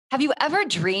Have you ever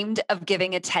dreamed of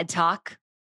giving a TED Talk?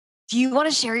 Do you want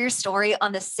to share your story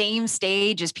on the same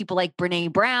stage as people like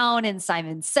Brene Brown and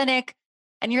Simon Sinek?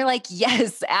 And you're like,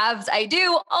 yes, abs, I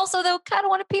do. Also, though, kind of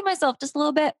want to pee myself just a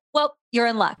little bit. Well, you're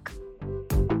in luck.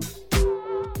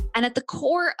 And at the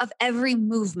core of every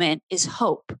movement is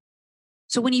hope.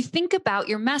 So when you think about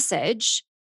your message,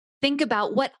 think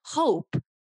about what hope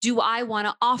do I want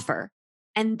to offer?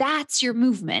 And that's your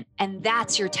movement. And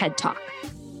that's your TED Talk.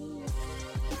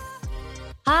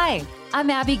 Hi, I'm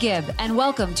Abby Gibb, and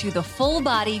welcome to the Full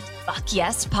Body Fuck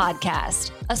Yes podcast,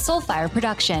 a Soulfire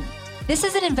production. This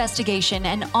is an investigation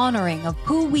and honoring of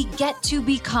who we get to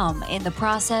become in the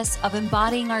process of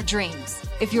embodying our dreams.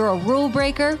 If you're a rule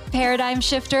breaker, paradigm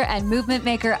shifter, and movement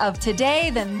maker of today,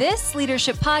 then this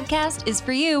leadership podcast is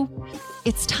for you.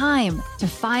 It's time to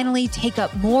finally take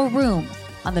up more room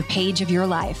on the page of your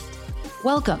life.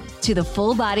 Welcome to the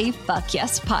Full Body Fuck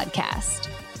Yes podcast.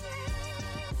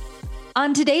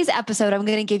 On today's episode, I'm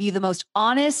going to give you the most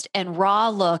honest and raw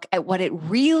look at what it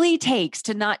really takes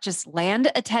to not just land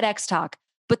a TEDx talk,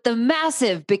 but the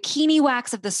massive bikini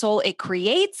wax of the soul it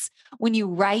creates when you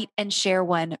write and share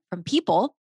one from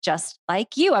people just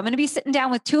like you. I'm going to be sitting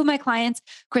down with two of my clients,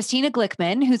 Christina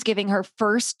Glickman, who's giving her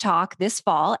first talk this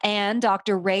fall, and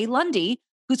Dr. Lundy,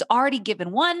 who's already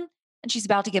given one, and she's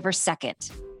about to give her second.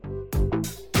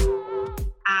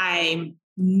 I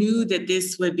knew that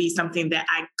this would be something that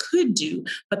I could do,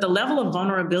 but the level of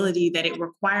vulnerability that it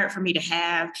required for me to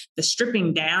have, the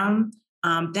stripping down,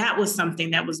 that was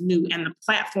something that was new. And the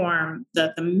platform,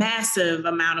 the massive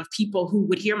amount of people who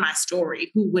would hear my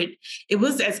story, it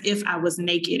was as if I was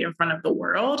naked in front of the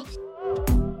world.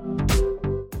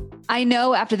 I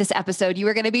know after this episode, you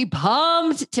are going to be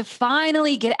pumped to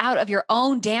finally get out of your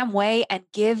own damn way and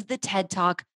give the TED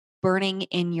Talk burning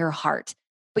in your heart.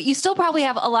 But you still probably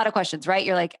have a lot of questions, right?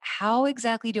 You're like, how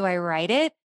exactly do I write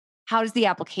it? How does the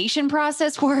application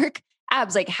process work?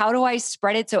 Abs, like, how do I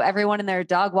spread it so everyone and their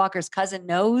dog walker's cousin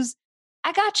knows?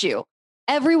 I got you.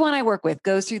 Everyone I work with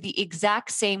goes through the exact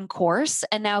same course,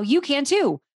 and now you can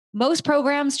too. Most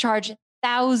programs charge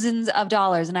thousands of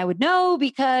dollars, and I would know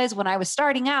because when I was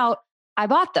starting out, I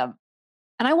bought them.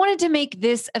 And I wanted to make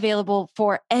this available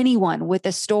for anyone with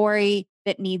a story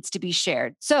that needs to be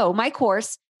shared. So my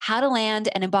course, How to Land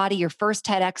and Embody Your First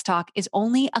TEDx Talk, is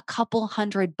only a couple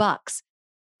 $100,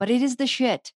 but it is the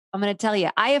shit. I'm going to tell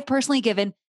you, I have personally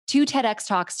given 2 TEDx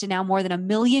Talks to now more than 1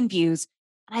 million views,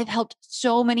 and I've helped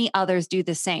so many others do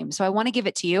the same. So I want to give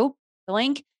it to you. The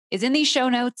link is in these show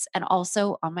notes and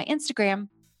also on my Instagram.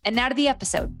 And now to the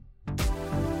episode.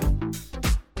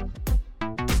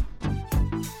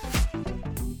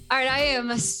 All right, I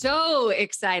am so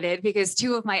excited because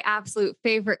 2 of my absolute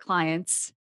favorite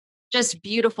clients, just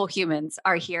beautiful humans,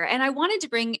 are here. And I wanted to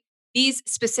bring these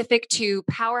specific to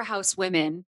powerhouse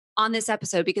women on this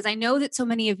episode because I know that so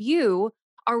many of you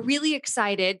are really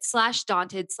excited /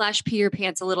 daunted / pee your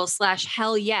pants a little /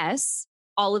 hell yes,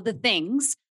 all of the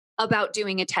things about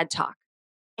doing a TED Talk.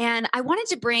 And I wanted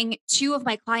to bring 2 of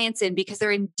my clients in because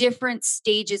they're in different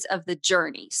stages of the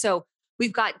journey. So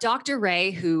we've got Dr.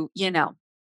 Ray, who,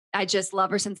 I just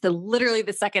love her since literally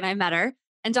the second I met her.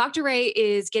 And Dr. Ray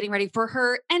is getting ready for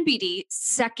her NBD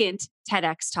second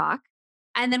TEDx talk.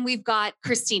 And then we've got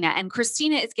Christina, and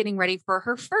Christina is getting ready for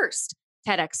her first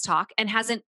TEDx talk and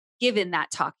hasn't given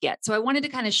that talk yet. So I wanted to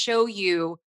kind of show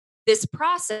you this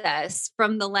process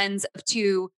from the lens of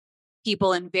 2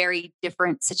 people in very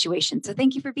different situations. So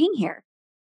thank you for being here.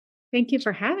 Thank you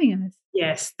for having us.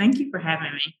 Yes, thank you for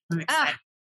having me. I'm excited.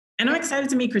 And I'm excited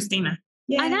to meet Christina.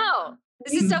 Yeah. I know.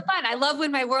 This is so fun. I love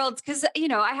when my worlds, because,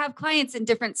 I have clients in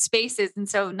different spaces. And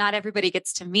so not everybody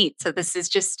gets to meet. So this is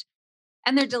just,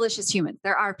 and they're delicious humans.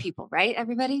 There are people, right?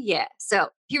 Everybody? Yeah. So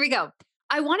here we go.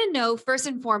 I want to know first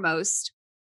and foremost,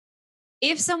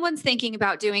 if someone's thinking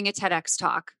about doing a TEDx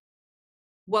talk,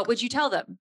 what would you tell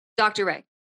them? Dr. Ray,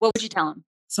 what would you tell them?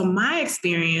 So my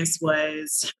experience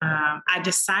was, I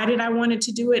decided I wanted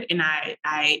to do it, and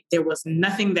there was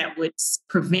nothing that would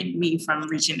prevent me from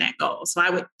reaching that goal. So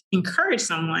I would encourage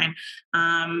someone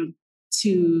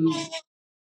to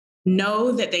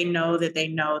know that they know that they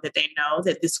know that they know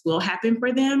that this will happen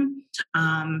for them,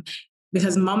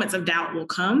 because moments of doubt will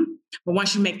come. But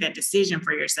once you make that decision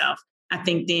for yourself, I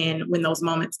think then when those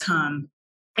moments come,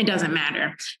 it doesn't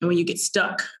matter. And when you get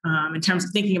stuck in terms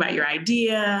of thinking about your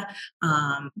idea,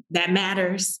 that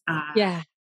matters. Yeah.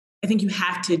 I think you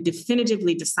have to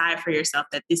definitively decide for yourself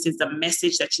that this is the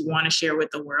message that you want to share with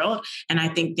the world. And I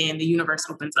think then the universe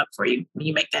opens up for you when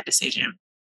you make that decision.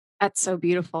 That's so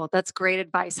beautiful. That's great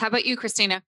advice. How about you,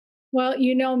 Christina? Well,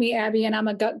 you know me, Abby, and I'm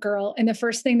a gut girl. And the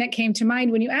first thing that came to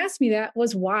mind when you asked me that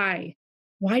was why?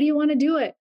 Why do you want to do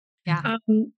it? Yeah.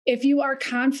 If you are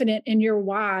confident in your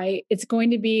why, it's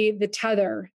going to be the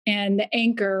tether and the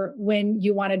anchor when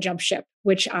you want to jump ship,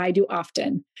 which I do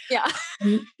often. Yeah.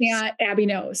 Yeah, Abby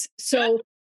knows. So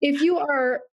if you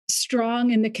are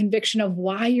strong in the conviction of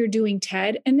why you're doing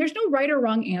TED, and there's no right or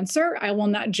wrong answer, I will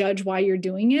not judge why you're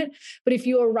doing it. But if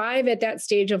you arrive at that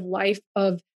stage of life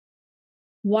of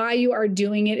why you are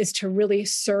doing it is to really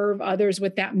serve others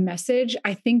with that message,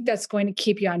 I think that's going to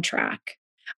keep you on track.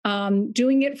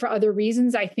 Doing it for other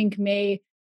reasons, I think, may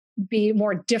be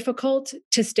more difficult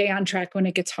to stay on track when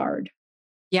it gets hard.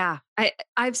 Yeah.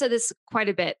 I've said this quite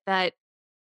a bit that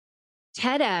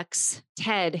TEDx,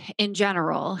 TED in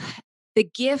general, the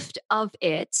gift of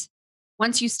it,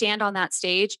 once you stand on that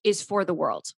stage, is for the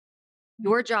world.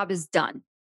 Your job is done.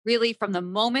 Really, from the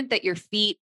moment that your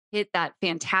feet hit that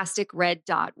fantastic red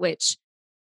dot, which,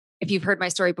 if you've heard my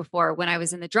story before, when I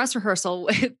was in the dress rehearsal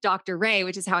with Dr. Ray,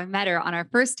 which is how I met her on our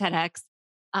first TEDx,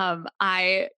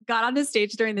 I got on the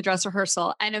stage during the dress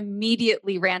rehearsal and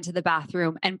immediately ran to the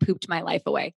bathroom and pooped my life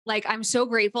away. Like, I'm so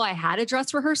grateful I had a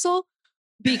dress rehearsal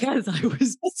because I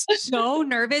was so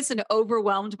nervous and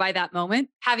overwhelmed by that moment.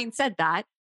 Having said that,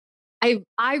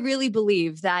 I really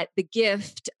believe that the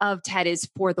gift of TED is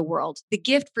for the world. The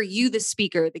gift for you, the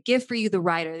speaker, the gift for you, the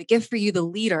writer, the gift for you, the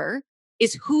leader,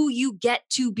 is who you get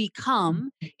to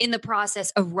become in the process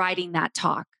of writing that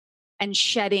talk and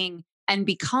shedding and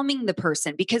becoming the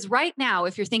person. Because right now,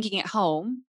 if you're thinking at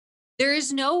home, there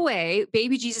is no way,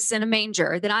 baby Jesus in a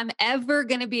manger, that I'm ever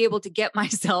going to be able to get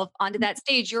myself onto that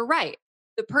stage. You're right.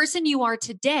 The person you are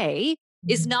today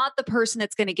is not the person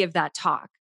that's going to give that talk.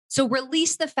 So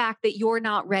release the fact that you're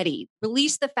not ready.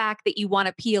 Release the fact that you want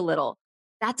to pee a little.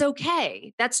 That's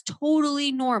okay. That's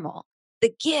totally normal.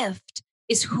 The gift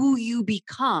is who you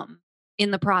become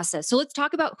in the process. So let's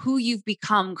talk about who you've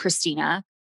become, Christina.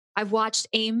 I've watched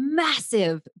a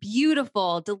massive,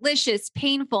 beautiful, delicious,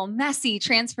 painful, messy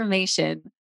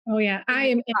transformation. Oh yeah, I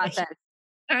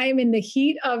am in the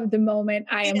heat of the moment.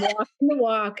 I am walking the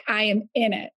walk. I am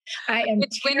in it. I am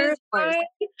terrified.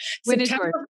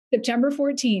 September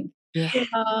 14th. Yeah.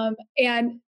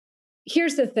 And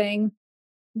here's the thing.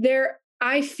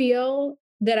 I feel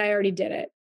that I already did it.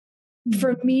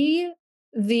 For me,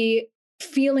 the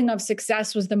feeling of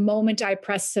success was the moment I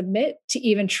pressed submit to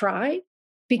even try,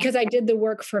 because I did the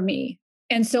work for me.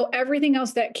 And so everything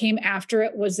else that came after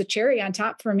it was the cherry on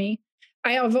top for me.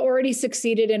 I have already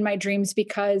succeeded in my dreams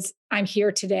because I'm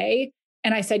here today.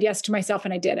 And I said yes to myself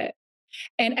and I did it.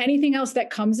 And anything else that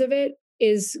comes of it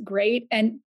is great.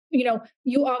 And,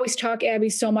 you always talk, Abby,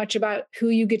 so much about who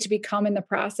you get to become in the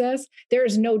process. There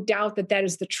is no doubt that that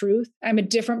is the truth. I'm a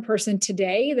different person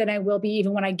today than I will be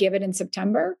even when I give it in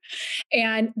September.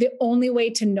 And the only way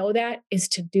to know that is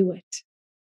to do it.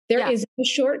 There is no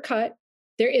shortcut.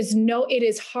 It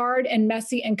is hard and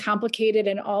messy and complicated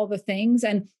and all the things.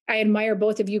 And I admire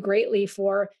both of you greatly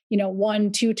for,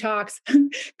 1, 2 talks,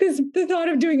 because the thought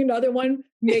of doing another one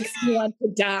makes me want to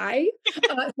die.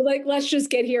 Let's just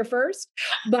get here first.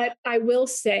 But I will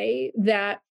say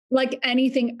that, like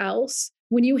anything else,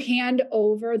 when you hand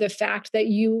over the fact that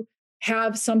you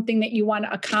have something that you want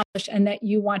to accomplish and that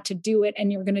you want to do it,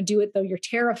 and you're going to do it though you're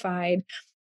terrified,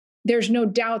 there's no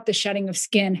doubt the shedding of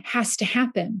skin has to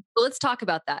happen. Well, let's talk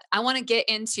about that. I want to get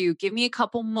into, give me a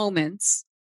couple moments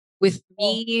with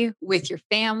me, with your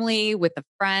family, with a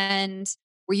friend,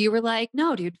 where you were like,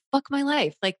 no, dude, fuck my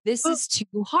life. Like, this is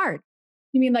too hard.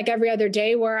 You mean like every other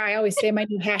day, where I always say my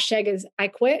new hashtag is I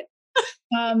quit?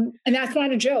 And that's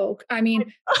not a joke. I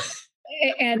mean,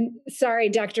 and sorry,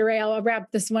 Dr. Ray, I'll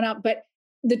wrap this one up. But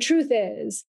the truth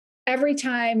is, every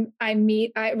time I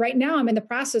meet, right now I'm in the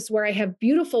process where I have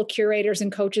beautiful curators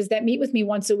and coaches that meet with me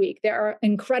once a week. There are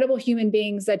incredible human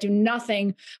beings that do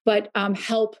nothing but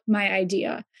help my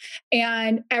idea.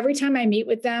 And every time I meet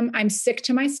with them, I'm sick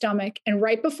to my stomach. And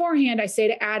right beforehand, I say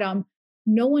to Adam,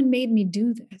 no one made me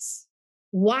do this.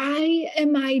 Why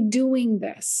am I doing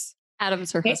this?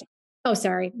 Adam's her husband. Oh,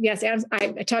 sorry. Yes, Adam's, I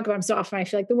talk about him so often. I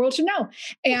feel like the world should know.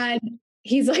 And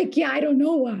he's like, yeah, I don't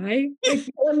know why. Like,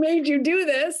 what made you do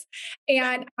this?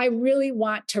 And I really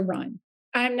want to run.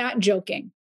 I'm not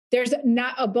joking. There's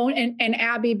not a bone. And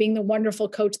Abby, being the wonderful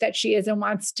coach that she is and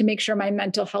wants to make sure my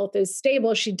mental health is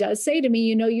stable, she does say to me,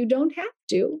 you don't have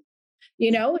to.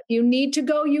 If you need to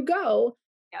go, you go.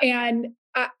 Yeah. And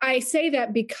I say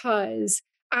that because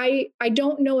I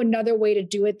don't know another way to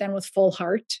do it than with full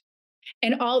heart.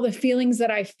 And all the feelings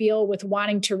that I feel with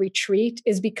wanting to retreat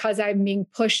is because I'm being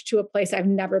pushed to a place I've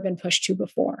never been pushed to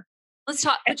before. Let's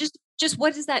talk, but just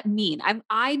what does that mean?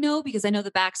 I know, because I know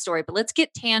the backstory, but let's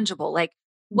get tangible. Like,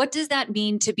 what does that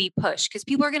mean to be pushed? Because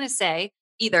people are going to say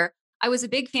either, I was a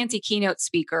big fancy keynote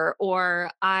speaker,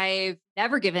 or I've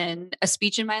never given a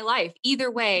speech in my life. Either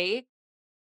way,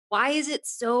 why is it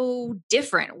so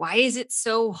different? Why is it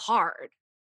so hard?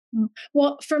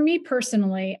 Well, for me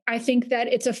personally, I think that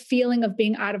it's a feeling of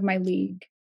being out of my league.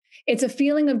 It's a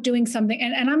feeling of doing something.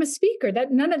 And I'm a speaker,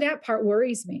 that none of that part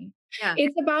worries me. Yeah.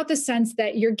 It's about the sense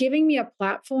that you're giving me a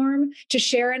platform to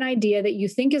share an idea that you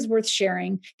think is worth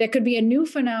sharing, that could be a new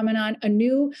phenomenon, a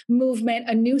new movement,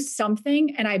 a new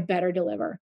something, and I better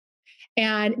deliver.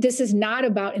 And this is not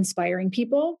about inspiring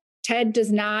people. TED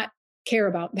does not care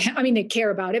about that. I mean, they care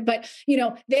about it, but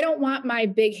they don't want my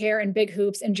big hair and big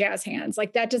hoops and jazz hands.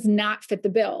 Like, that does not fit the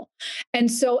bill.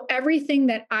 And so everything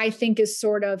that I think is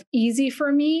sort of easy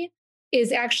for me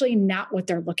is actually not what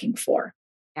they're looking for.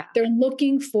 Yeah. They're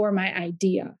looking for my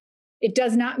idea. It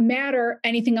does not matter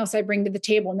anything else I bring to the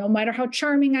table, no matter how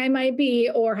charming I might be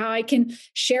or how I can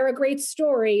share a great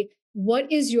story. What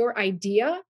is your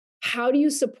idea? How do you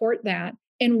support that?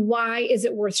 And why is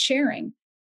it worth sharing?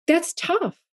 That's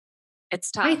tough.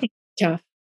 It's tough. I think it's tough.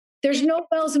 There's no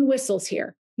bells and whistles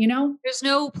here, There's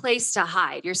no place to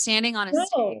hide. You're standing on a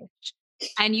stage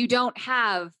and you don't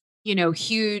have,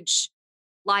 huge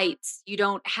lights. You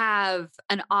don't have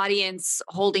an audience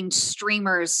holding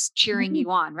streamers cheering you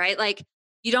on, right? Like,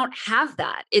 you don't have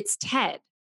that. It's TED.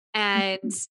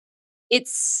 And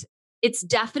it's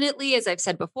definitely, as I've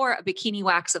said before, a bikini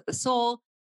wax of the soul.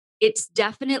 It's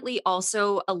definitely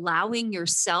also allowing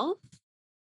yourself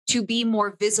to be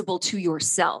more visible to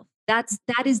yourself. That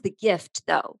is the gift,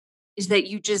 though, is that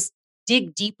you just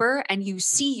dig deeper and you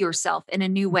see yourself in a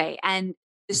new way. And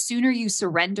the sooner you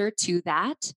surrender to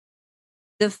that,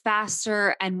 the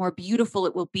faster and more beautiful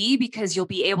it will be, because you'll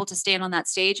be able to stand on that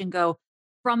stage and go,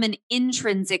 from an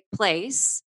intrinsic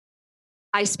place,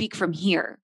 I speak from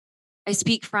here. I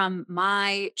speak from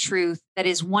my truth that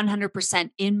is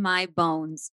 100% in my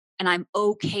bones, and I'm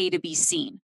okay to be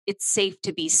seen. It's safe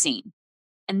to be seen.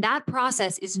 And that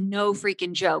process is no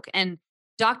freaking joke. And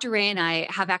Dr. Ray and I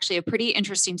have actually a pretty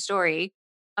interesting story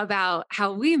about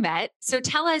how we met. So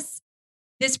tell us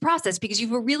this process, because you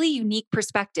have a really unique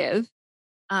perspective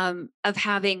of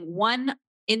having one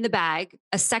in the bag,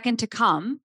 a second to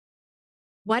come.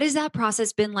 What has that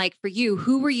process been like for you?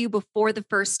 Who were you before the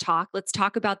first talk? Let's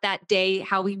talk about that day,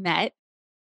 how we met,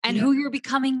 and who you're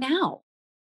becoming now.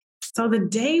 So the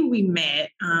day we met,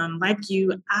 like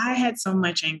you, I had so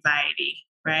much anxiety,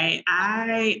 right?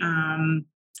 I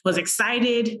was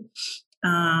excited.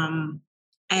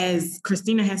 As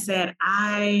Christina has said,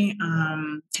 I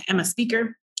am a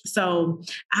speaker. So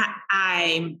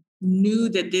I knew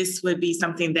that this would be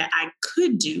something that I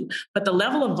could do, but the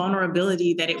level of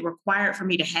vulnerability that it required for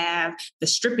me to have, the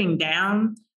stripping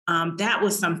down, that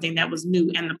was something that was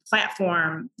new. And the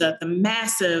platform, the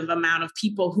massive amount of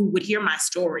people who would hear my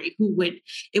story,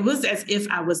 it was as if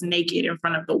I was naked in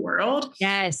front of the world.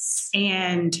 Yes.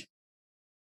 And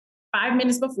 5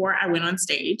 minutes before I went on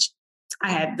stage, I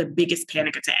had the biggest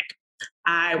panic attack.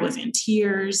 I was in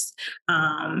tears.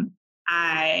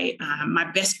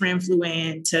 My best friend flew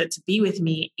in to be with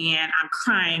me, and I'm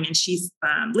crying, and she's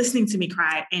listening to me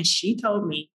cry. And she told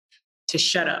me to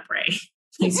shut up, Ray.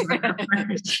 She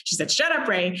said, shut up,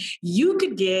 Ray. You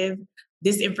could give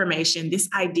this information, this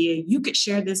idea, you could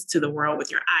share this to the world with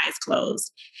your eyes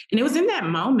closed. And it was in that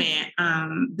moment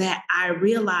that I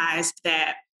realized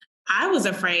that I was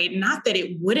afraid, not that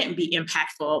it wouldn't be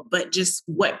impactful, but just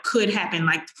what could happen,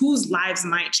 like whose lives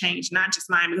might change, not just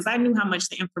mine, because I knew how much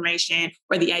the information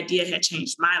or the idea had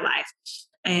changed my life.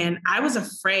 And I was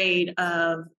afraid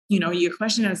of, your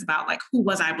question is about like, who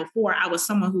was I before? I was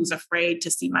someone who was afraid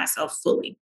to see myself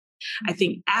fully. I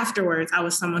think afterwards, I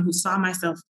was someone who saw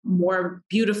myself more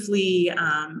beautifully,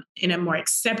 in a more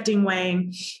accepting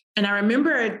way. And I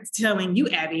remember telling you,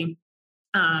 Abby,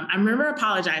 I remember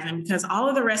apologizing because all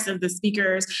of the rest of the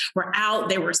speakers were out.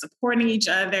 They were supporting each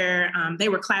other. They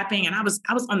were clapping, and I was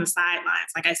on the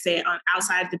sidelines, like I said,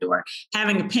 outside the door,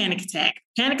 having a panic attack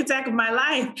of my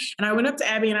life. And I went up to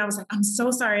Abby and I was like, "I'm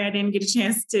so sorry, I didn't get a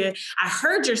chance to. I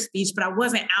heard your speech, but I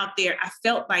wasn't out there. I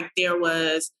felt like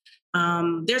there's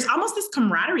almost this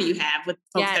camaraderie you have with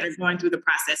folks that are going through the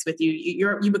process with you.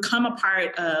 You become a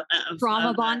part of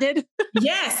trauma bonded.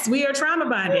 Yes, we are trauma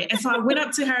bonded. And so I went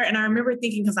up to her, and I remember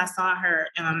thinking, because I saw her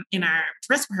in our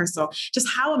dress rehearsal, just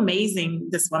how amazing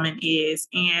this woman is.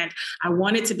 And I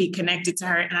wanted to be connected to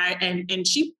her. And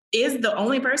she is the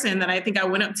only person that I think I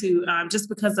went up to just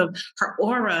because of her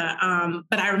aura.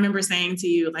 But I remember saying to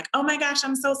you, like, oh my gosh,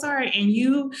 I'm so sorry. And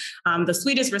you, the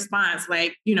sweetest response,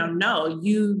 like, no,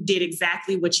 you did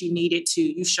exactly what you needed to.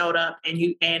 You showed up and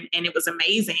it was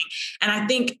amazing. And I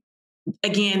think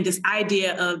again, this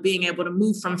idea of being able to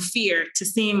move from fear to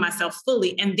seeing myself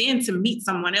fully, and then to meet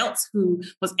someone else who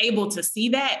was able to see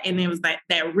that. And it was like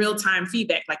that real-time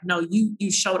feedback, like, no,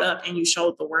 you showed up and you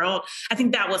showed the world. I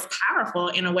think that was powerful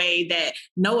in a way that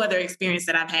no other experience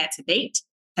that I've had to date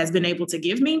has been able to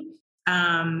give me.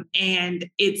 And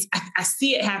I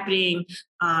see it happening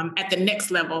at the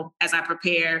next level as I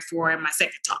prepare for my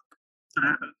second talk.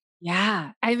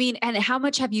 Yeah. I mean, and how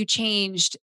much have you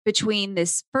changed between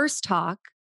this first talk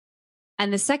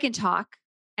and the second talk?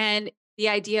 And the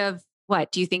idea of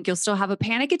what? Do you think you'll still have a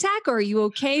panic attack, or are you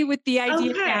okay with the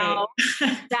idea now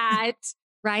that,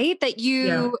 right? That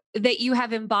you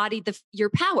have embodied your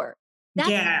power? That's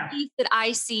the piece that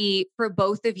I see for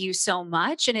both of you so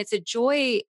much. And it's a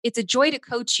joy to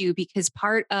coach you, because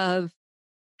part of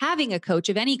having a coach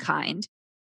of any kind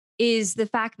is the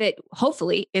fact that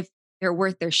hopefully, if they're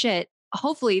worth their shit,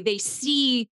 hopefully they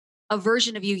see a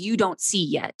version of you don't see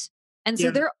yet. And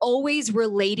so they're always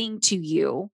relating to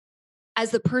you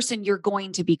as the person you're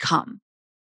going to become.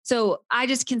 So I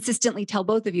just consistently tell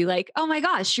both of you, like, oh my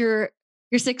gosh, your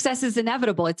success is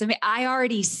inevitable. I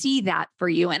already see that for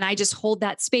you. And I just hold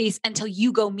that space until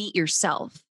you go meet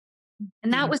yourself.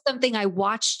 And that was something I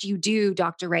watched you do,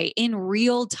 Dr. Ray, in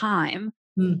real time.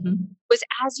 Was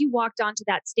as you walked onto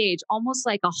that stage, almost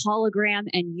like a hologram,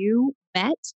 and you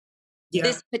met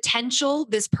this potential,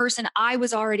 this person I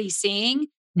was already seeing,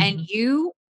 and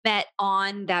you met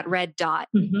on that red dot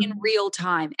in real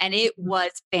time. And it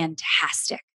was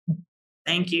fantastic.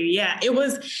 Thank you. Yeah, it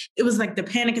was like the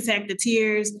panic attack, the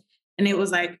tears. And it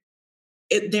was like,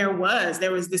 there was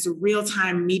this real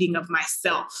time meeting of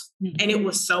myself. And it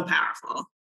was so powerful.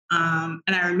 And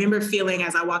I remember feeling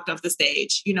as I walked off the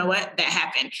stage, you know what, that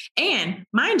happened. And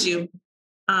mind you,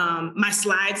 my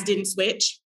slides didn't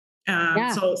switch.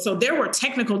 So there were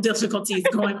technical difficulties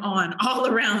going on all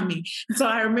around me. So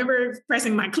I remember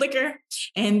pressing my clicker,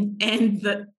 and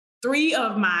the 3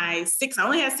 of my 6, I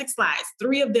only had 6 slides.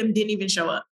 3 of them didn't even show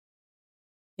up.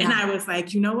 And I was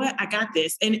like, you know what, I got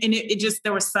this. And it just,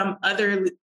 there was some other,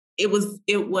 it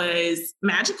was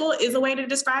magical is a way to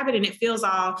describe it. And it feels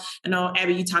all,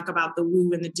 Abby, you talk about the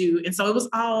woo and the do. And so it was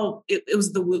all, it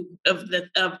was the woo of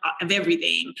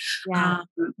everything.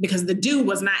 Because the do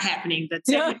was not happening. The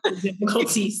technical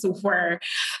difficulties were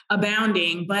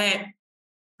abounding. But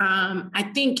I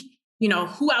think,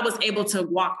 who I was able to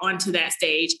walk onto that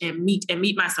stage and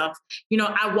meet myself,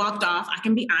 I walked off, I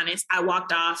can be honest, I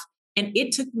walked off, and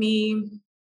it took me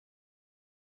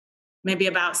maybe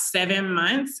about 7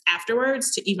 months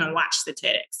afterwards to even watch the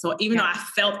TEDx. So even though I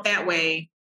felt that way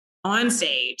on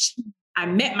stage, I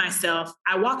met myself,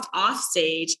 I walked off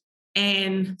stage,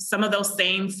 and some of those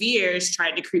same fears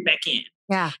tried to creep back in.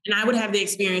 Yeah. And I would have the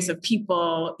experience of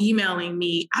people emailing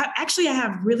me. I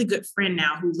have a really good friend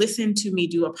now who listened to me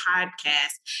do a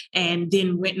podcast and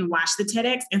then went and watched the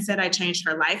TEDx and said I changed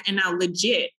her life. And now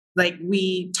legit, like,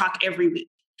 we talk every week.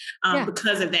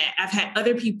 Because of that. I've had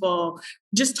other people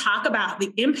just talk about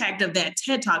the impact of that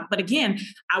TED Talk. But again,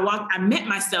 I met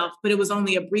myself, but it was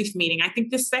only a brief meeting. I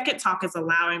think this second talk is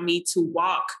allowing me to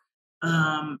walk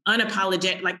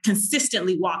unapologetic, like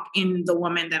consistently walk in the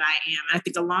woman that I am. I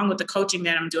think along with the coaching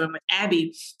that I'm doing with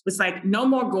Abby, it's like no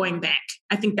more going back.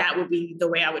 I think that would be the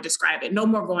way I would describe it. No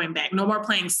more going back, no more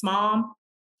playing small,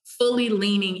 fully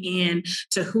leaning in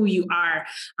to who you are,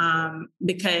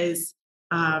 because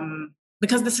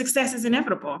the success is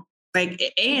inevitable.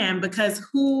 And because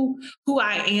who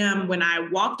I am when I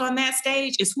walked on that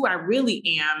stage is who I really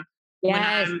am when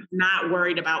I'm not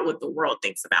worried about what the world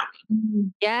thinks about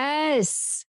me.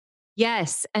 Yes.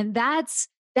 Yes. And that's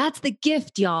the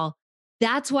gift, y'all.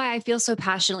 That's why I feel so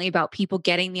passionately about people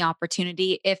getting the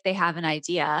opportunity if they have an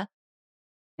idea,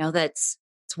 that's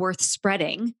it's worth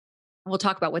spreading. And we'll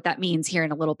talk about what that means here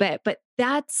in a little bit, but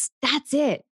that's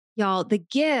it, y'all. The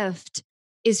gift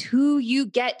is who you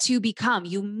get to become.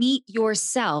 You meet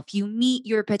yourself, you meet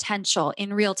your potential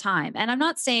in real time. And I'm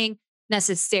not saying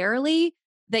necessarily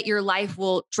that your life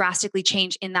will drastically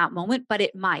change in that moment, but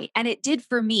it might. And it did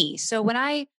for me. So when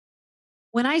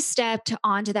I stepped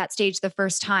onto that stage the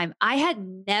first time, I had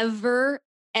never,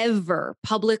 ever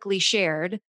publicly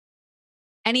shared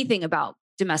anything about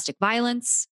domestic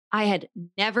violence. I had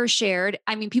never shared,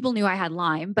 people knew I had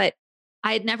Lyme, but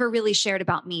I had never really shared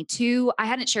about Me Too. I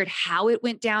hadn't shared how it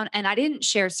went down. And I didn't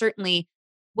share certainly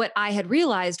what I had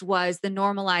realized was the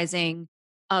normalizing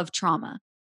of trauma,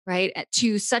 right?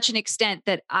 To such an extent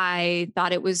that I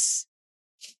thought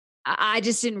I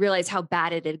just didn't realize how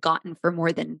bad it had gotten for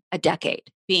more than a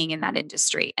decade being in that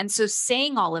industry. And so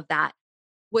saying all of that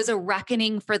was a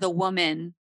reckoning for the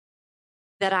woman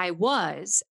that I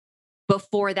was.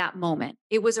 before that moment.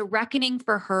 It was a reckoning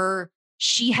for her.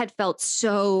 She had felt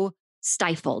so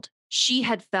stifled. She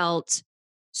had felt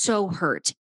so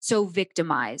hurt, so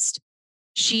victimized.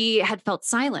 She had felt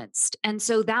silenced. And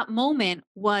so that moment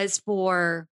was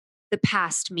for the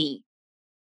past me.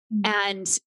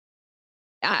 And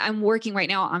I'm working right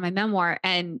now on my memoir,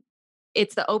 and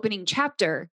it's the opening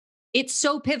chapter. It's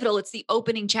so pivotal. It's the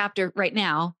opening chapter right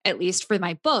now, at least for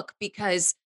my book,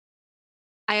 because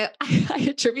I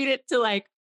attribute it to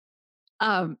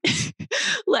um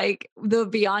like the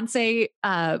Beyonce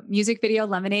music video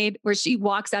Lemonade, where she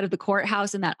walks out of the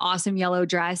courthouse in that awesome yellow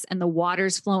dress and the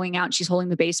water's flowing out and she's holding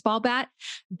the baseball bat.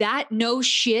 That no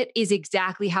shit is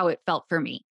exactly how it felt for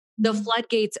me. The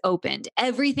floodgates opened.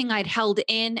 Everything I'd held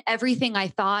in, everything I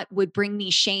thought would bring me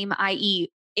shame, i.e.,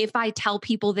 if I tell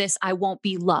people this, I won't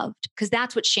be loved. Because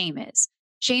that's what shame is.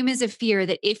 Shame is a fear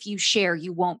that if you share,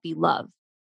 you won't be loved.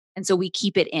 And so we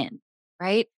keep it in,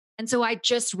 right? And so I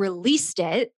just released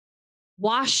it,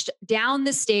 washed down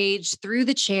the stage, through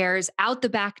the chairs, out the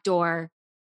back door.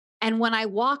 And when I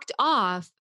walked off,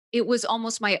 it was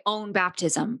almost my own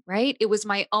baptism, right? It was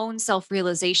my own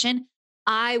self-realization.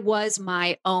 I was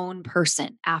my own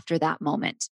person after that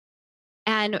moment.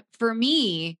 And for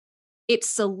me, it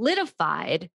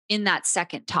solidified in that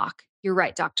second talk. You're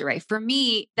right, Dr. Ray. For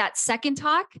me, that second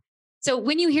talk. So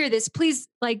when you hear this, please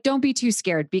don't be too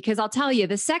scared, because I'll tell you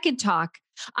the second talk,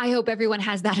 I hope everyone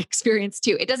has that experience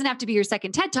too. It doesn't have to be your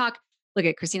second TED talk. Look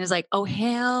at Christina's like, oh,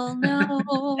 hell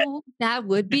no, that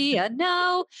would be a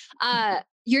no.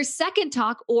 Your second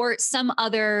talk or some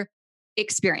other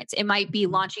experience. It might be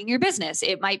launching your business.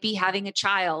 It might be having a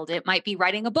child. It might be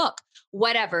writing a book,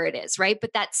 whatever it is, right?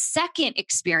 But that second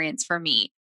experience for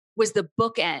me was the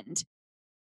bookend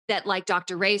that, like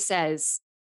Dr. Ray says,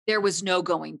 there was no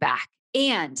going back.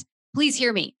 And please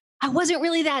hear me, I wasn't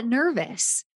really that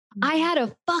nervous. I had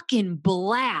a fucking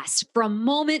blast from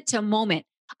moment to moment.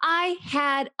 I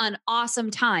had an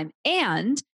awesome time.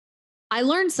 And I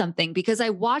learned something because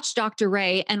I watched Dr.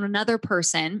 Ray and another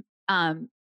person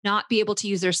not be able to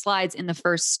use their slides in the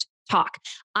first talk.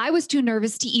 I was too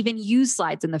nervous to even use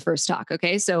slides in the first talk.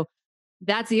 Okay. So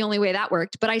that's the only way that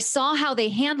worked. But I saw how they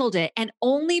handled it. And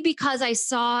only because I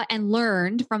saw and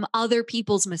learned from other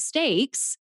people's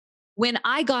mistakes, when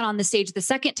I got on the stage the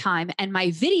second time and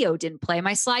my video didn't play,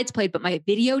 my slides played, but my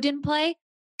video didn't play,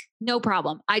 no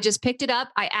problem. I just picked it up,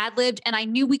 I ad-libbed, and I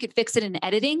knew we could fix it in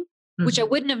editing, which I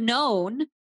wouldn't have known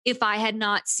if I had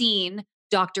not seen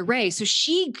Dr. Ray. So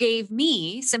she gave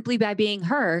me, simply by being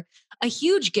her, a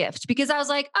huge gift, because I was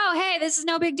like, oh, hey, this is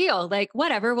no big deal.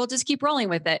 Whatever, we'll just keep rolling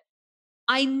with it.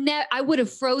 I would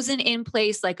have frozen in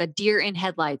place like a deer in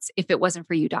headlights if it wasn't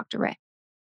for you, Dr. Ray.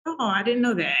 Oh, I didn't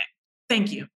know that.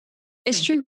 Thank you. It's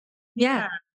true. Yeah.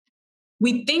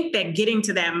 We think that getting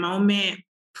to that moment,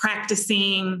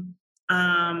 practicing,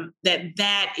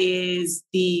 that is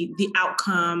the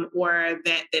outcome, or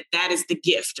that is the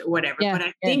gift or whatever. Yeah, but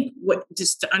I think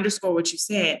just to underscore what you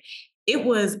said, it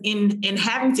was in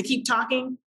having to keep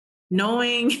talking,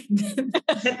 knowing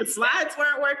that the slides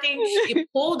weren't working, it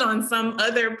pulled on some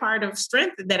other part of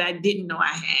strength that I didn't know I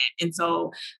had. And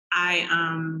so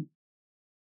I'm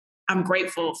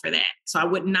grateful for that. So I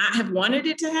would not have wanted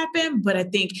it to happen, but I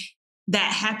think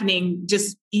that happening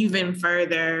just even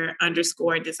further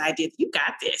underscored this idea that you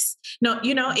got this. No,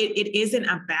 it isn't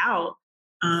about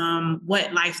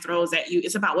what life throws at you.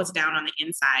 It's about what's down on the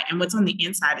inside, and what's on the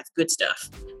inside is good stuff.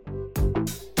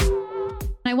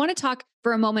 I want to talk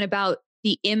for a moment about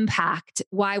the impact,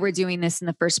 why we're doing this in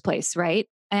the first place, right?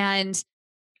 And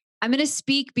I'm going to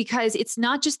speak because it's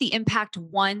not just the impact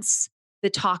once the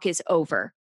talk is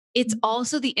over. It's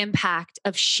also the impact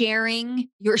of sharing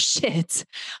your shit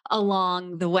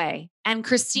along the way. And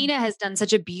Christina has done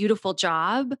such a beautiful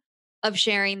job of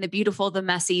sharing the beautiful, the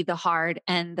messy, the hard,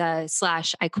 and the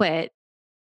 / I quit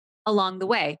along the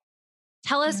way.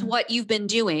 Tell us what you've been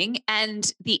doing and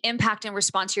the impact and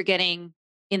response you're getting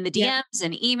in the DMs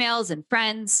and emails and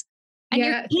friends and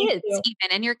your kids,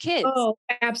 even, and your kids. Oh,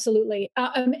 absolutely.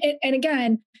 And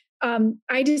again,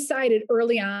 I decided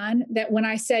early on that when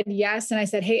I said yes, and I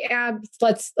said, hey, Ab,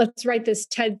 let's write this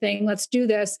TED thing. Let's do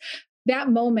this. That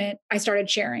moment I started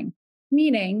sharing,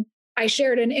 meaning I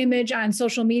shared an image on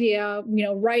social media,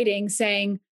 writing,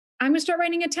 saying, I'm going to start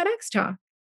writing a TEDx talk.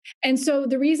 And so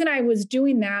the reason I was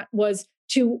doing that was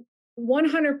to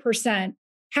 100%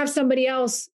 have somebody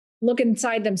else look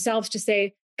inside themselves to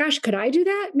say, gosh, could I do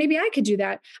that? Maybe I could do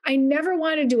that. I never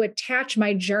wanted to attach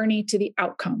my journey to the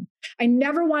outcome. I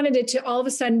never wanted it to all of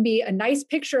a sudden be a nice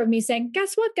picture of me saying,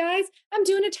 guess what, guys? I'm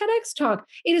doing a TEDx talk.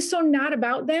 It is so not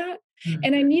about that.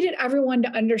 And I needed everyone to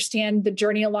understand the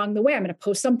journey along the way. I'm going to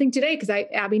post something today because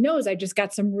Abby knows I just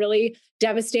got some really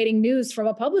devastating news from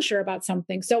a publisher about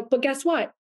something. So, but guess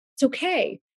what? It's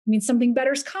okay. I mean, something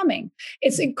better is coming.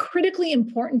 It's critically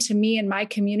important to me and my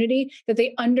community that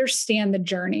they understand the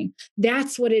journey.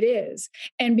 That's what it is.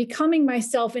 And becoming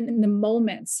myself in the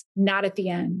moments, not at the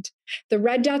end. The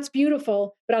red dot's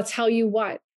beautiful, but I'll tell you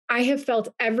what, I have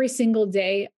felt every single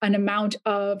day an amount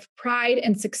of pride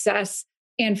and success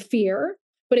and fear,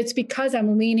 but it's because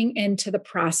I'm leaning into the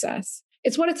process.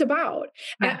 It's what it's about.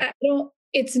 Yeah.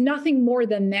 It's nothing more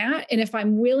than that. And if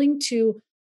I'm willing to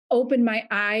open my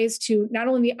eyes to not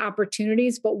only the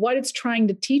opportunities, but what it's trying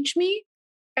to teach me,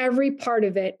 every part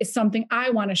of it is something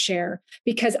I want to share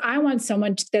because I want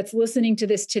someone that's listening to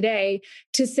this today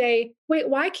to say, wait,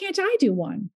 why can't I do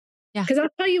one? Yeah. Because I'll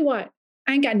tell you what,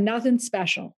 I ain't got nothing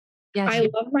special. Yes. I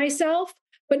love myself,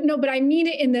 but I mean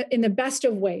it in the best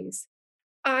of ways.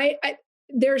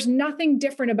 There's nothing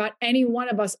different about any one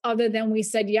of us other than we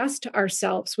said yes to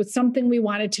ourselves with something we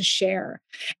wanted to share.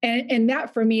 And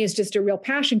that for me is just a real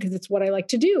passion because it's what I like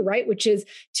to do, right? Which is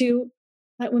to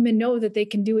let women know that they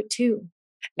can do it too.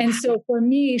 Yeah. And so for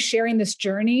me, sharing this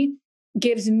journey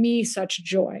gives me such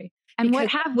joy. And what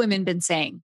have women been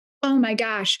saying? Oh my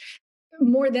gosh,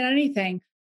 more than anything,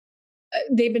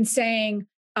 they've been saying,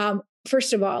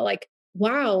 first of all, like,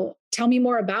 wow, tell me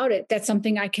more about it. That's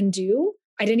something I can do.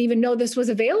 I didn't even know this was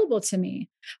available to me.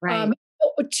 Right.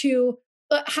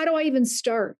 How do I even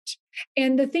start?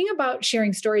 And the thing about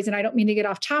sharing stories, and I don't mean to get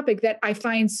off topic, that I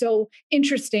find so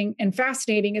interesting and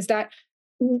fascinating is that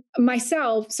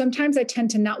myself, sometimes I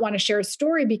tend to not want to share a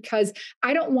story because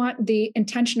I don't want the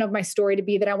intention of my story to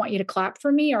be that I want you to clap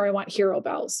for me or I want hero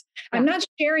bells. Yeah. I'm not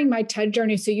sharing my TED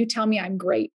journey so you tell me I'm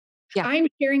great. Yeah. I'm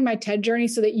sharing my TED journey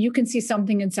so that you can see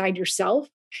something inside yourself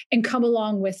and come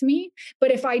along with me.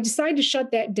 But if I decide to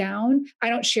shut that down, I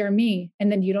don't share me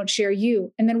and then you don't share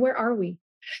you. And then where are we?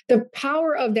 The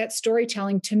power of that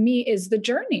storytelling to me is the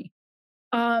journey.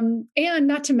 And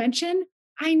not to mention,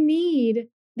 I need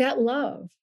that love.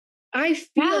 I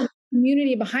feel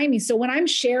community behind me. So when I'm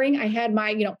sharing, I had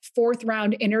my, 4th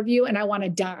round interview and I want to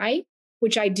die,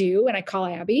 which I do. And I call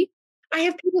Abby. I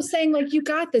have people saying like, you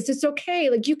got this. It's okay.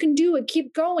 Like you can do it.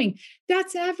 Keep going.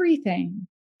 That's everything.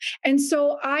 And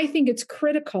so I think it's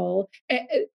critical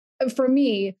for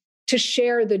me to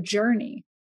share the journey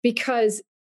because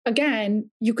again,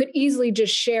 you could easily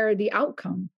just share the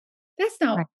outcome. That's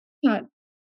not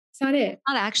it's not it.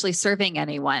 Not actually serving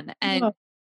anyone. And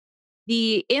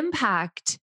the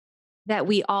impact that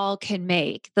we all can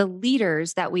make, the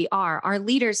leaders that we are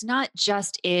leaders, not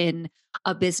just in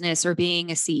a business or being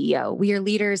a CEO. We are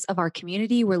leaders of our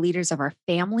community. We're leaders of our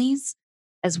families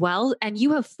as well. And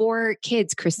you have 4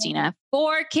 kids, Christina,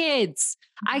 4 kids.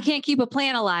 I can't keep a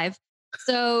plan alive.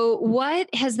 So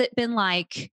what has it been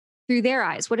like through their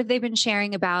eyes? What have they been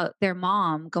sharing about their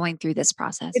mom going through this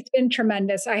process? It's been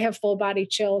tremendous. I have full body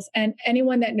chills. And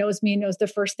anyone that knows me knows the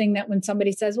first thing that when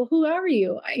somebody says, well, who are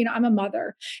you? I'm a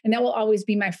mother. And that will always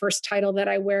be my first title that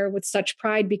I wear with such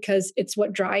pride because it's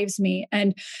what drives me.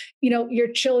 And, your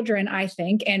children, I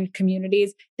think, and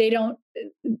communities, they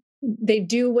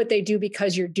do what they do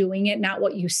because you're doing it, not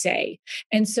what you say.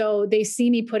 And so they see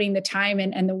me putting the time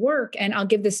in and the work. And I'll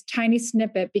give this tiny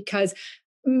snippet because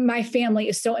my family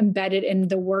is so embedded in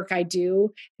the work I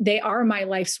do. They are my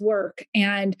life's work.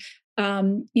 And,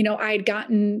 I'd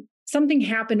gotten something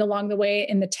happened along the way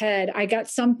in the TED. I got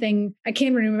something, I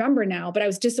can't even remember now, but I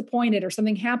was disappointed or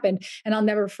something happened. And I'll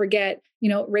never forget,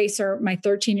 Racer, my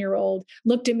 13-year-old,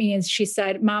 looked at me and she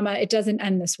said, Mama, it doesn't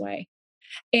end this way.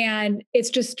 And it's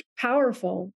just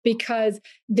powerful because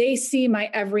they see my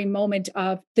every moment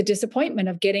of the disappointment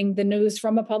of getting the news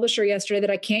from a publisher yesterday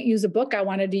that I can't use a book I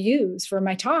wanted to use for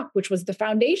my talk, which was the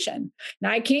foundation.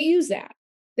 Now I can't use that.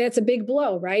 That's a big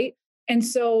blow, right? And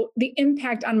so the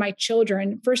impact on my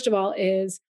children, first of all,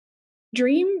 is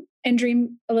dream and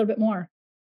dream a little bit more.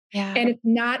 Yeah. And it's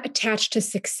not attached to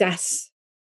success.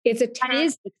 It's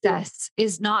attached. Success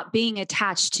is not being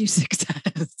attached to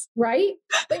success. Right?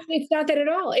 But it's not that at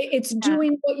all. It's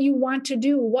doing what you want to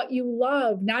do, what you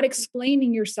love, not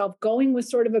explaining yourself, going with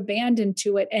sort of abandon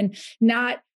to it and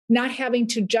not having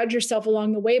to judge yourself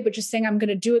along the way, but just saying, I'm going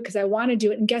to do it because I want to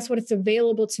do it. And guess what? It's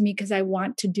available to me because I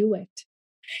want to do it.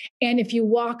 And if you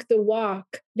walk the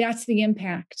walk, that's the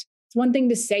impact. It's one thing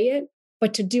to say it,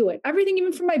 but to do it. Everything,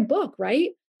 even from my book,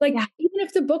 right? Like even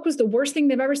if the book was the worst thing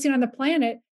they've ever seen on the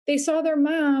planet, they saw their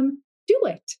mom do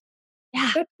it.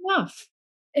 Yeah. That's enough.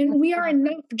 And we are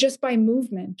enough just by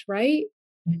movement, right?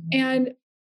 Mm-hmm. And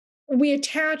we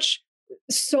attach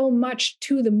so much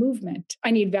to the movement.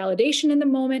 I need validation in the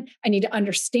moment. I need to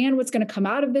understand what's going to come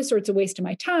out of this, or it's a waste of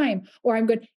my time, or I'm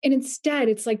good. And instead,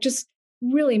 it's like, just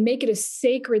really make it a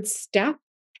sacred step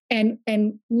and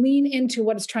lean into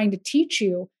what it's trying to teach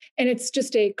you. And it's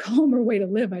just a calmer way to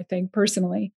live, I think,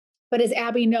 personally. But as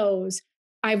Abby knows,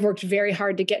 I've worked very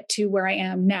hard to get to where I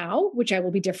am now, which I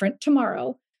will be different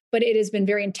tomorrow, but it has been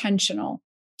very intentional.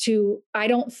 I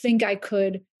don't think I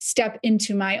could step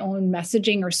into my own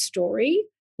messaging or story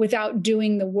without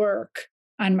doing the work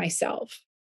on myself.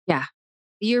 Yeah.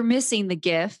 You're missing the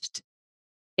gift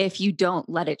if you don't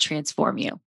let it transform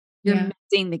you. You're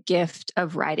missing the gift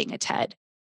of writing a TED.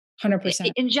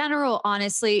 100%. In general,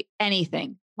 honestly,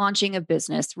 anything, launching a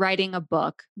business, writing a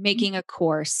book, making a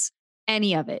course,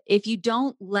 any of it. If you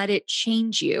don't let it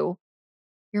change you,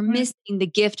 you're missing the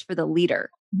gift for the leader.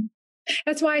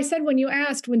 That's why I said,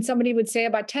 when somebody would say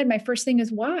about TED, my first thing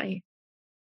is why?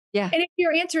 Yeah. And if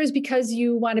your answer is because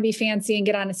you want to be fancy and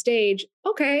get on a stage,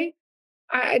 okay,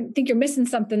 I think you're missing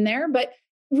something there. But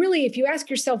really, if you ask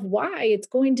yourself why, it's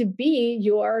going to be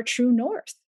your true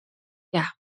north. Yeah.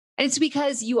 And it's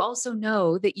because you also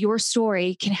know that your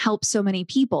story can help so many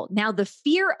people. Now, the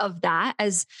fear of that,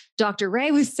 as Dr.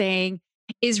 Ray was saying,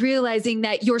 is realizing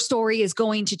that your story is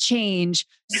going to change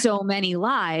so many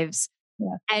lives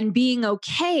and being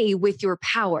okay with your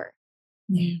power.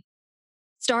 Yeah.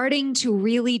 Starting to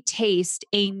really taste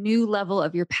a new level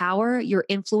of your power, your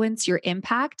influence, your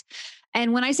impact.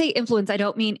 And when I say influence, I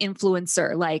don't mean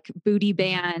influencer, like booty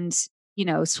band,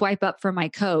 swipe up for my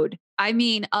code. I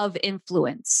mean of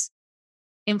influence,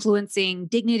 influencing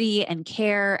dignity and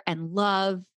care and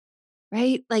love,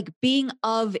 right? Like being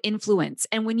of influence.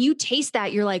 And when you taste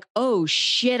that, you're like, oh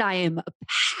shit, I am a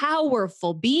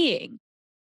powerful being.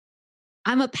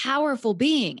 I'm a powerful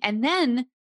being. And then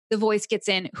the voice gets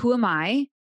in, who am I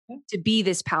to be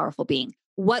this powerful being?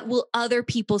 What will other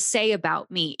people say about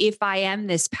me if I am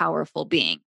this powerful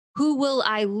being? Who will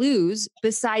I lose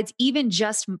besides even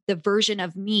just the version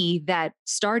of me that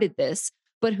started this?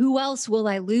 But who else will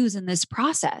I lose in this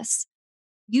process?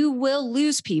 You will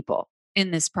lose people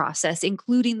in this process,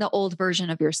 including the old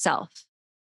version of yourself.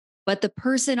 But the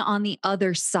person on the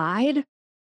other side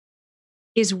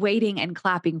is waiting and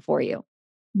clapping for you.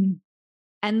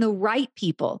 And the right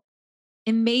people,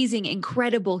 amazing,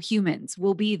 incredible humans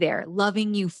will be there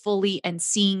loving you fully and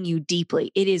seeing you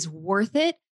deeply. It is worth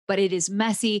it, but it is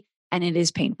messy and it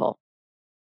is painful.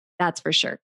 That's for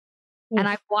sure. And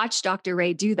I've watched Dr.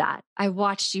 Ray do that. I've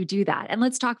watched you do that. And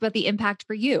let's talk about the impact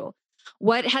for you.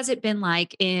 What has it been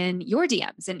like in your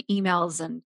DMs and emails?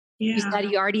 And you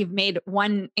said you already have made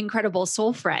one incredible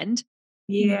soul friend.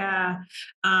 Yeah.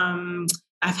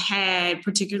 I've had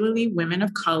particularly women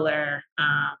of color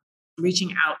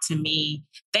reaching out to me,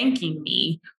 thanking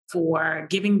me for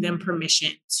giving them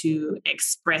permission to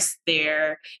express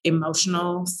their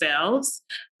emotional selves.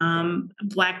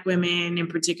 Black women in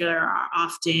particular are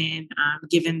often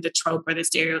given the trope or the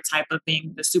stereotype of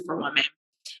being the superwoman.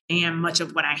 And much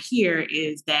of what I hear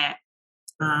is that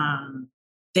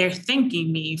they're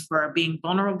thanking me for being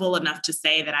vulnerable enough to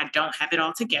say that I don't have it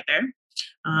all together.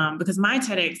 Because my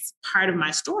TEDx part of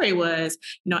my story was,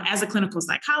 as a clinical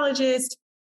psychologist,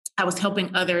 I was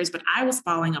helping others, but I was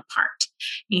falling apart.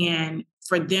 And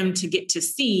for them to get to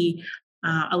see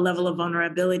a level of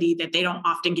vulnerability that they don't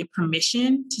often get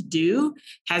permission to do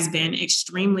has been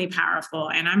extremely powerful.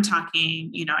 And I'm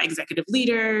talking, executive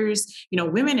leaders,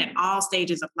 women at all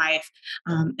stages of life.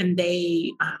 And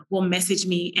they will message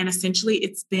me. And essentially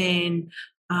it's been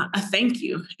a thank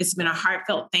you. It's been a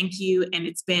heartfelt thank you. And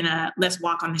it's been a let's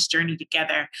walk on this journey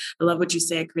together. I love what you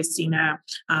said, Christina,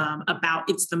 about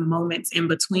it's the moments in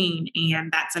between. And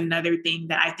that's another thing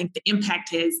that I think the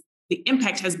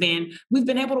impact has been, we've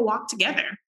been able to walk together.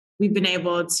 We've been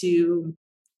able to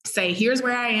say, here's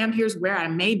where I am, here's where I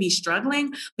may be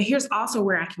struggling, but here's also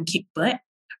where I can kick butt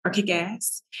or kick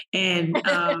ass. And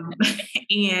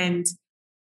and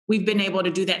we've been able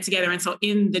to do that together. And so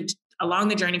along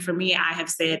the journey for me, I have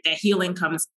said that healing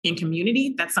comes in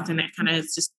community. That's something that kind of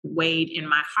has just weighed in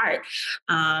my heart.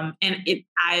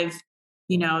 I've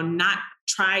not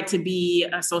tried to be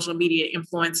a social media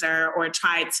influencer or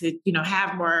tried to,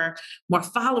 have more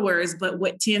followers. But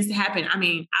what tends to happen,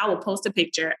 I will post a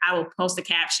picture, I will post a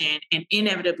caption, and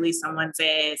inevitably someone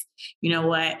says, you know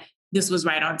what, this was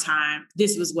right on time.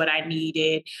 This was what I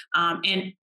needed.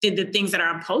 And the things that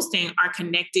I'm posting are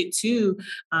connected to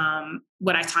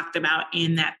what I talked about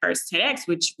in that first TEDx,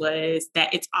 which was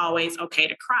that it's always okay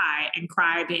to cry, and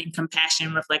cry being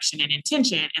compassion, reflection, and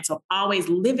intention. And so always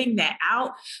living that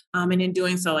out. And in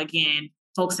doing so, again,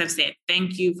 folks have said,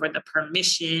 thank you for the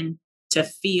permission to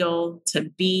feel,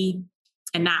 to be.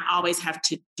 and not always have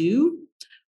to do.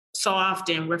 So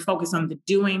often we're focused on the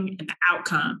doing and the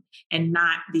outcome and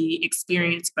not the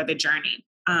experience or the journey.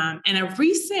 And a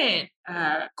recent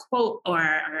quote,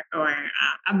 I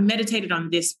meditated on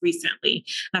this recently,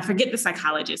 and I forget the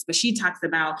psychologist, but she talks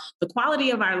about the quality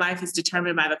of our life is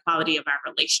determined by the quality of our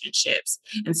relationships.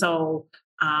 And so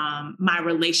my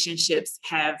relationships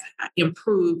have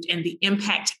improved, and the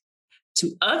impact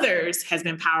to others has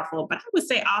been powerful, but I would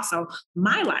say also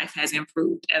my life has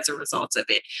improved as a result of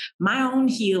it. My own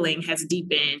healing has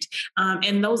deepened.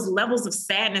 And those levels of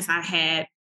sadness I had,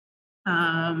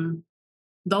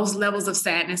 those levels of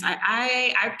sadness,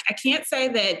 I can't say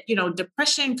that,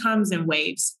 depression comes in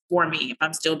waves for me, if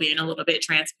I'm still being a little bit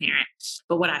transparent.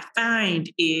 But what I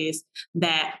find is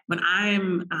that when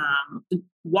I'm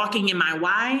walking in my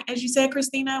why, as you said,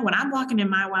 Christina, when I'm walking in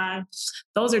my why,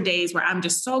 those are days where I'm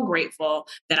just so grateful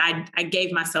that I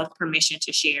gave myself permission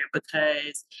to share,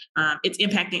 because it's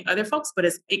impacting other folks, but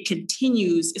it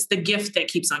continues. It's the gift that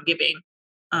keeps on giving.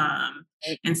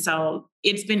 And so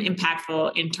it's been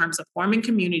impactful in terms of forming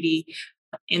community,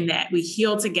 in that we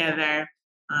heal together.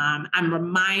 I'm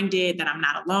reminded that I'm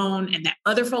not alone and that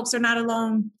other folks are not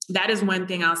alone. That is one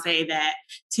thing I'll say that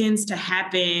tends to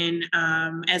happen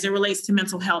as it relates to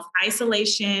mental health.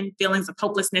 Isolation, feelings of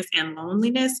hopelessness, and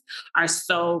loneliness are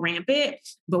so rampant.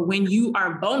 But when you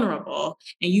are vulnerable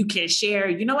and you can share,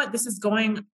 you know what, this is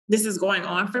going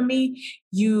on for me,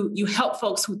 you help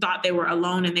folks who thought they were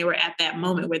alone, and they were at that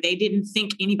moment where they didn't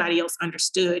think anybody else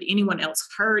understood, anyone else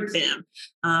heard them.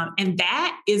 And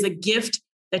that is a gift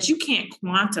that you can't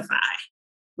quantify,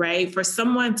 right? For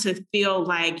someone to feel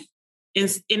like,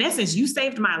 in essence, you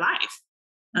saved my life.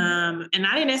 And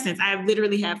not in essence, I've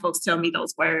literally had folks tell me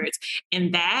those words.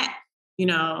 And that,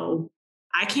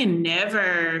 I can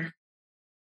never,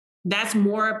 that's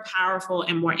more powerful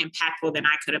and more impactful than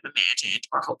I could have imagined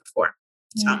or hoped for.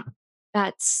 So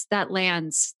that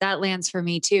lands for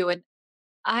me too. And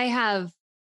I have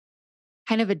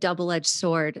kind of a double-edged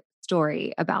sword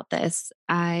story about this.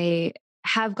 I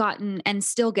have gotten and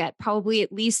still get probably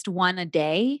at least one a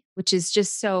day, which is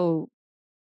just so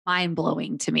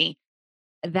mind-blowing to me,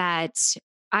 that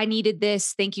I needed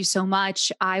this. Thank you so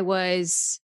much. I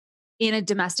was in a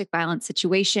domestic violence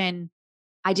situation.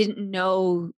 I didn't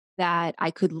know that I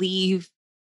could leave.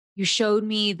 You showed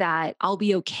me that I'll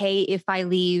be okay if I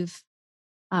leave.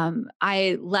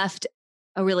 I left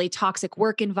a really toxic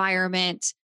work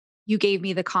environment. You gave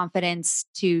me the confidence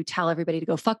to tell everybody to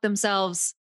go fuck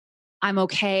themselves. I'm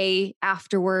okay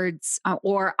afterwards,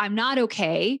 or I'm not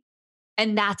okay.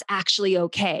 And that's actually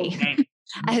okay,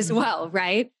 as well,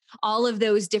 right? All of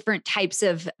those different types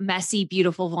of messy,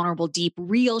 beautiful, vulnerable, deep,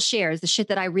 real shares, the shit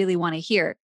that I really want to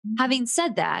hear. Having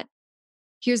said that,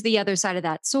 here's the other side of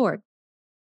that sword.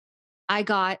 I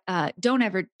got,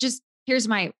 here's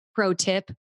my pro tip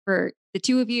for the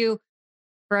two of you,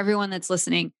 for everyone that's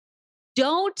listening.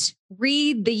 Don't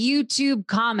read the YouTube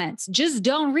comments. Just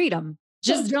don't read them.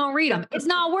 Just don't read them. It's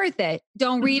not worth it.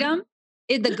 Don't read them.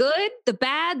 The good, the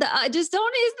bad, just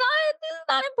don't, it's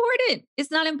not important.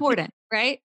 It's not important,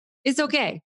 right? It's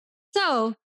okay.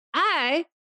 So I,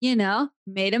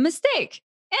 made a mistake.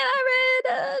 And I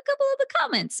read a couple of the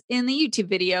comments in the YouTube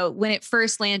video when it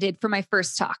first landed for my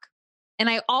first talk. And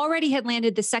I already had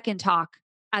landed the second talk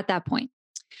at that point.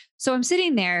 So I'm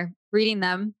sitting there reading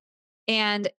them,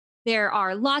 and there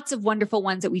are lots of wonderful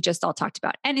ones that we just all talked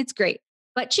about. And it's great.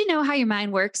 But you know how your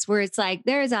mind works, where it's like,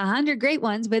 there's 100 great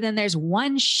ones, but then there's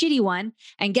one shitty one.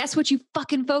 And guess what you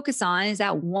fucking focus on is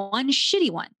that one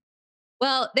shitty one.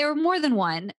 Well, there were more than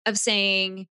one of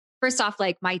saying, first off,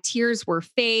 like my tears were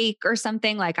fake or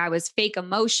something, like I was fake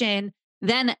emotion.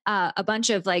 Then a bunch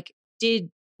of like,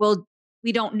 we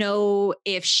don't know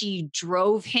if she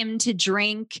drove him to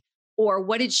drink, or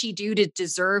what did she do to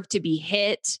deserve to be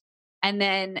hit? And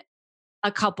then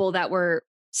a couple that were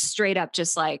straight up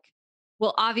just like,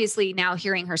 well, obviously now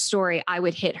hearing her story, I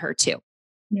would hit her too.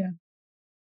 Yeah.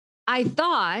 I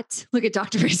thought, look at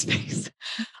Dr. Ray's face.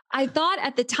 I thought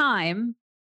at the time,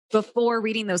 before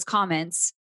reading those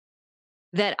comments,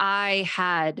 that I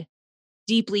had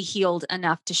deeply healed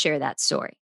enough to share that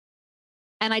story.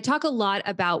 And I talk a lot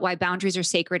about why boundaries are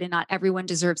sacred and not everyone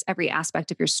deserves every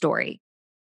aspect of your story.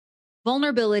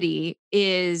 Vulnerability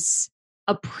is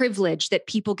a privilege that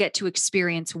people get to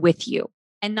experience with you.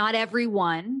 And not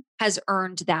everyone has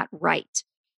earned that right.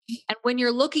 And when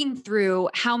you're looking through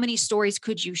how many stories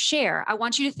could you share, I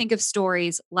want you to think of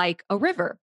stories like a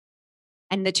river.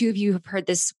 And the two of you have heard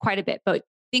this quite a bit, but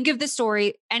think of the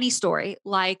story, any story,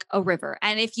 like a river.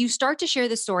 And if you start to share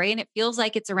the story and it feels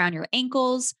like it's around your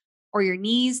ankles or your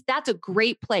knees, that's a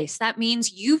great place. That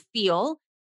means you feel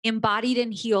embodied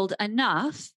and healed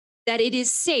enough that it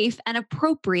is safe and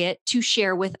appropriate to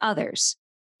share with others.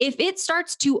 If it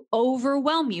starts to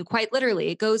overwhelm you, quite literally,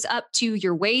 it goes up to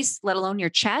your waist, let alone your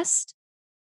chest,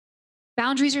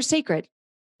 boundaries are sacred.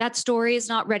 That story is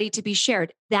not ready to be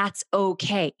shared. That's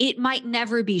okay. It might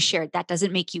never be shared. That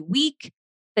doesn't make you weak.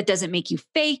 That doesn't make you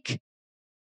fake.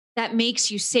 That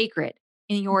makes you sacred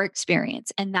in your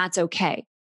experience. And that's okay.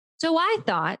 So I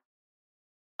thought,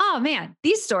 oh man,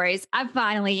 these stories, I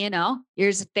finally,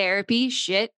 here's therapy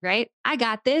shit, right? I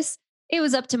got this. It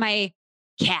was up to my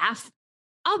calf.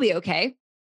 I'll be okay.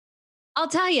 I'll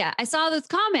tell you, I saw those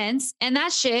comments and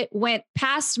that shit went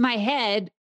past my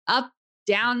head up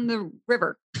down the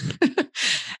river.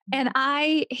 And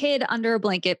I hid under a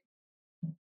blanket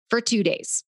for 2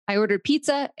 days. I ordered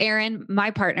pizza. Aaron, my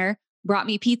partner, brought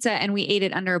me pizza and we ate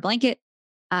it under a blanket.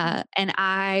 And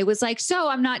I was like, so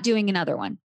I'm not doing another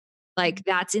one. Like,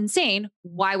 that's insane.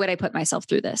 Why would I put myself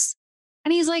through this?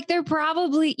 And he's like, they're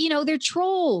probably, they're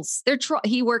trolls.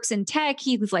 He works in tech.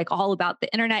 He was like all about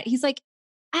the internet. He's like,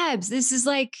 Abs, this is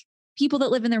like people that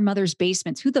live in their mother's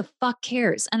basements. Who the fuck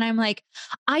cares? And I'm like,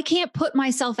 I can't put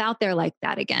myself out there like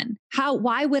that again.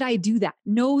 Why would I do that?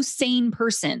 No sane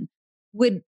person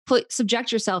would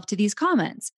subject yourself to these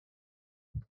comments.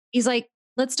 He's like,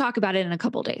 let's talk about it in a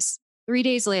couple of days. 3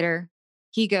 days later,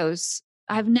 he goes,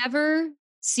 I've never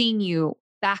seen you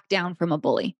back down from a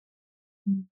bully.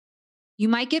 You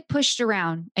might get pushed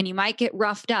around and you might get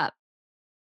roughed up,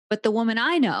 but the woman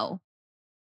I know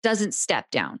doesn't step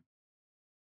down.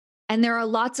 And there are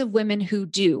lots of women who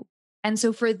do. And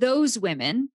so for those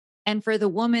women and for the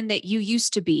woman that you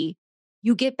used to be,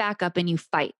 you get back up and you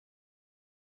fight.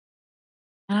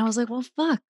 And I was like, well,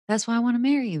 fuck, that's why I want to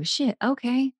marry you. Shit.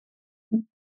 Okay.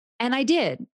 And I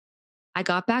did. I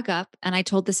got back up and I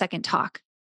told the second talk.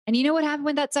 And you know what happened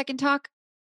with that second talk?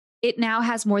 It now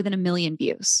has more than 1 million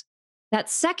views. That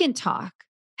second talk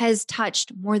has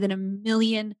touched more than 1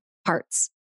 million hearts.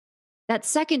 That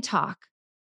second talk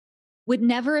would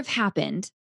never have happened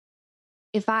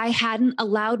if I hadn't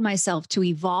allowed myself to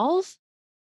evolve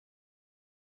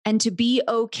and to be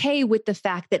okay with the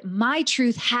fact that my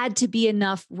truth had to be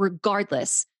enough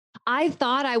regardless. I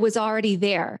thought I was already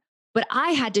there, but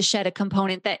I had to shed a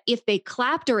component that if they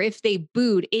clapped or if they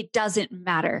booed, it doesn't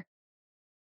matter.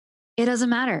 It doesn't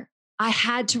matter. I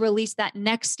had to release that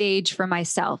next stage for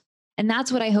myself. And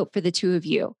that's what I hope for the two of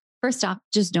you. First off,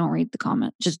 just don't read the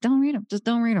comment. Just don't read them. Just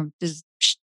don't read them. Just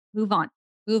move on.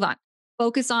 Move on.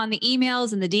 Focus on the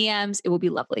emails and the DMs. It will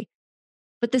be lovely.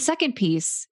 But the second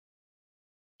piece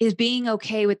is being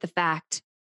okay with the fact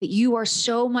that you are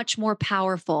so much more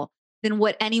powerful than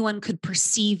what anyone could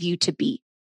perceive you to be.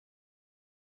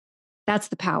 That's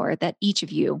the power that each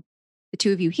of you, the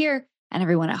two of you here and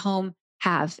everyone at home,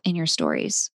 have in your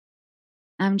stories.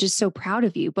 I'm just so proud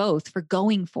of you both for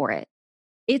going for it.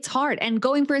 It's hard. And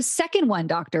going for a second one,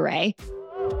 Dr. Ray.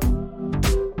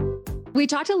 We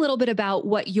talked a little bit about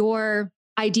what your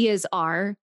ideas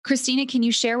are. Christina, can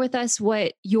you share with us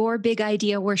what your big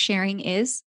idea we're sharing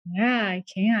is? Yeah, I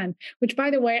can. Which, by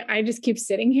the way, I just keep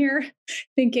sitting here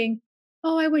thinking,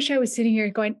 oh, I wish I was sitting here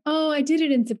going, oh, I did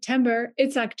it in September.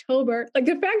 It's October. Like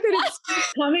the fact that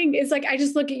it's coming is like, I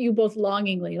just look at you both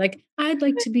longingly. Like, I'd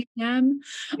like to be them.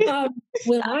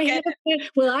 Will I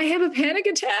have a panic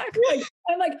attack? Like,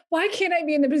 I'm like, why can't I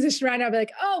be in the position right now? I'll be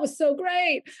like, oh, it was so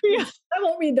great. Yeah. I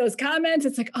won't read those comments.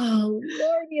 It's like, oh,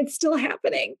 Lord, it's still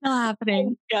happening. Still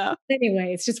happening. Yeah.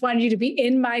 Anyways, just wanted you to be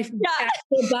in my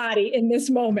actual body in this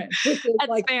moment. Which is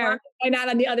like, fair. why not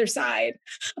on the other side?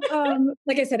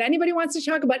 Like I said, anybody wants to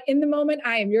talk about in the moment,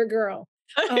 I am your girl.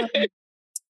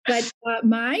 But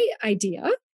my idea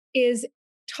is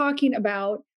talking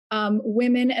about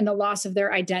women and the loss of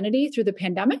their identity through the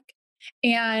pandemic.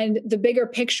 And the bigger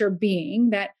picture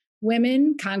being that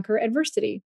women conquer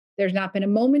adversity. There's not been a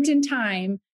moment in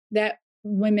time that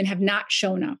women have not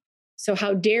shown up. So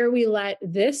how dare we let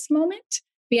this moment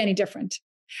be any different?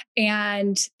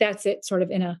 And that's it sort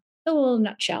of in a little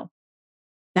nutshell.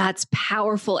 That's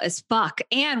powerful as fuck.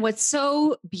 And what's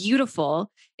so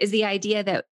beautiful is the idea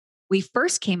that we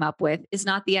first came up with is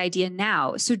not the idea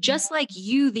now. So just like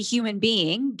you, the human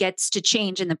being, gets to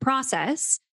change in the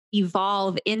process,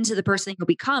 evolve into the person you'll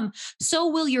become, so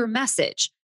will your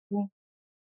message. Yeah.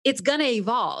 It's going to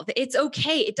evolve. It's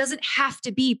okay. It doesn't have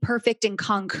to be perfect and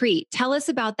concrete. Tell us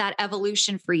about that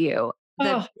evolution for you.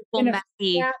 Fabulous.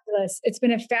 It's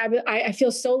been a fabulous. I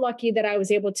feel so lucky that I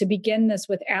was able to begin this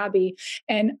with Abby,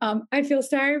 and I feel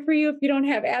sorry for you if you don't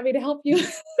have Abby to help you.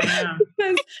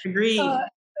 Agreed.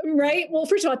 Right. Well,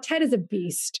 first of all, Ted is a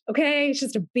beast. Okay. It's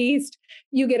just a beast.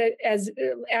 You get it as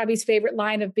Abby's favorite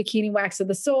line of bikini wax of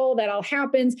the soul. That all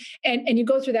happens. And you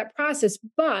go through that process.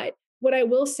 But what I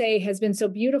will say has been so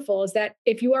beautiful is that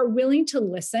if you are willing to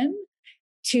listen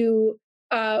to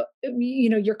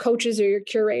your coaches or your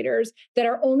curators that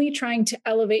are only trying to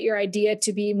elevate your idea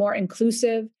to be more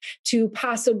inclusive, to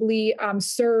possibly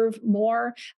serve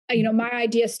more. My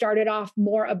idea started off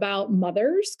more about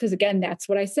mothers, because again, that's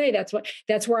what I say.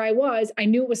 That's where I was. I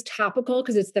knew it was topical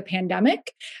because it's the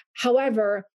pandemic.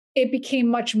 However, it became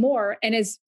much more, and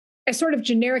as sort of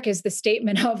generic as the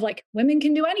statement of like women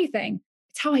can do anything.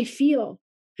 It's how I feel.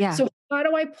 Yeah. So how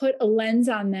do I put a lens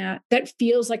on that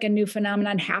feels like a new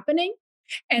phenomenon happening?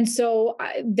 And so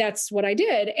that's what I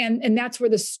did. And that's where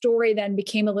the story then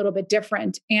became a little bit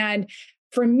different. And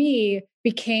for me,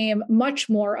 became much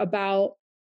more about,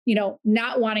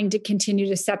 not wanting to continue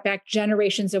to set back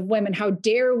generations of women. How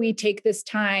dare we take this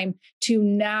time to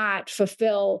not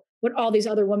fulfill what all these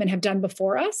other women have done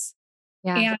before us?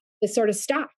 Yeah. And to sort of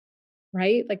stop,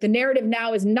 right? Like the narrative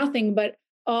now is nothing but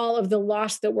all of the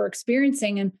loss that we're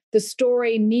experiencing. And the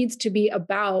story needs to be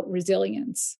about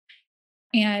resilience.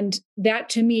 And that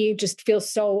to me just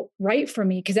feels so right for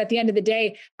me. Because at the end of the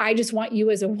day, I just want you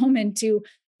as a woman to,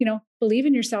 believe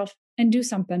in yourself and do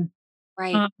something.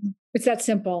 Right. It's that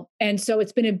simple. And so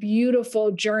it's been a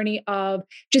beautiful journey of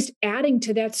just adding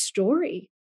to that story.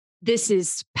 This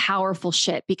is powerful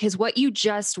shit, because what you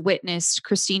just witnessed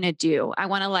Christina do, I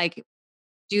want to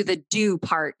do the do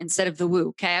part instead of the woo.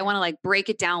 Okay. I want to break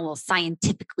it down a little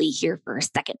scientifically here for a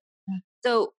second. Yeah.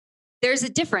 So there's a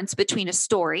difference between a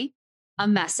story, a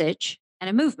message, and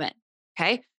a movement.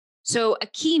 Okay. So a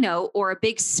keynote or a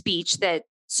big speech that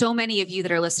so many of you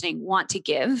that are listening want to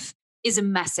give is a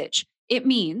message. It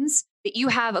means that you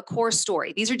have a core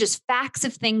story. These are just facts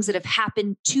of things that have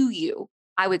happened to you.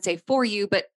 I would say for you,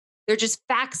 but they're just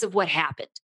facts of what happened,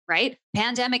 right?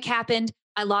 Pandemic happened.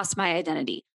 I lost my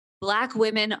identity. Black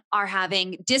women are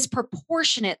having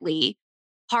disproportionately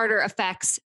harder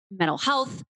effects, mental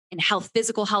health and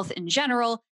physical health in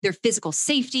general, their physical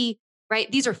safety,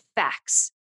 right? These are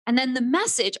facts. And then the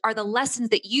message are the lessons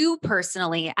that you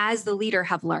personally, as the leader,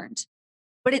 have learned.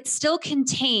 But it's still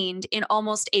contained in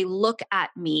almost a look at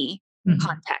me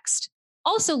context.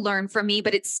 Also learn from me,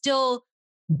 but it's still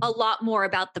a lot more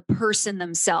about the person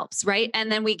themselves, right?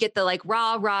 And then we get the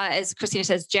rah, as Christina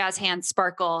says, jazz hands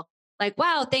sparkle.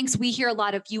 Wow, thanks. We hear a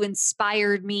lot of you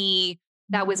inspired me.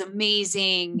 That was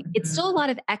amazing. It's still a lot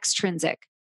of extrinsic.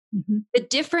 The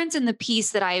difference in the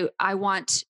piece that I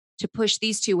want to push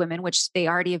these two women, which they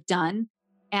already have done,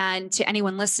 and to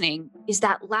anyone listening, is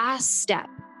that last step.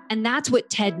 And that's what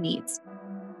TED needs.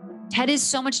 TED is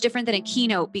so much different than a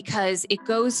keynote because it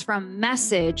goes from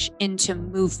message into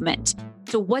movement.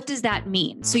 So what does that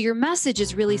mean? So your message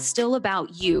is really still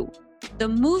about you. The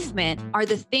movement are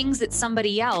the things that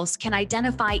somebody else can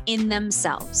identify in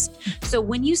themselves. So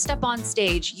when you step on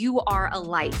stage, you are a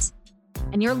light.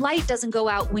 And your light doesn't go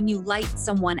out when you light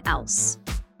someone else.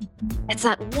 It's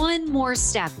that one more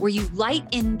step where you light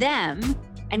in them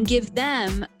and give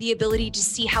them the ability to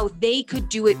see how they could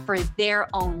do it for their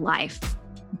own life.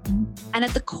 And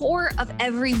at the core of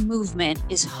every movement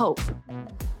is hope.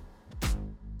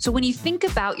 So when you think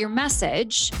about your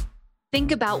message,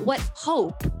 think about what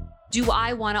hope do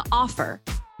I want to offer?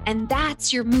 And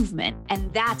that's your movement.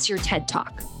 And that's your TED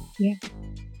Talk. Yeah.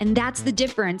 And that's the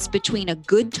difference between a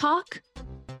good talk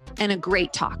and a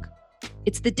great talk.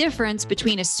 It's the difference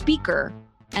between a speaker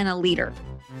and a leader.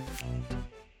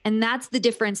 And that's the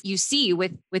difference you see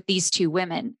with these two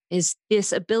women, is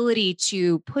this ability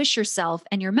to push yourself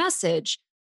and your message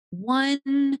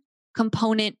one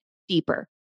component deeper,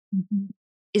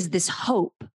 is this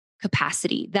hope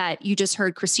capacity that you just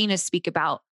heard Christina speak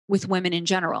about with women in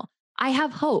general. I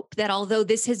have hope that although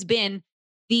this has been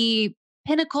the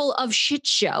pinnacle of shit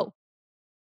show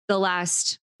the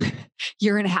last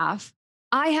year and a half,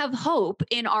 I have hope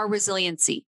in our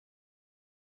resiliency.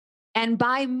 And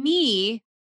by me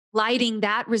lighting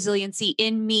that resiliency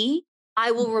in me,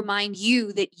 I will remind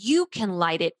you that you can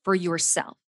light it for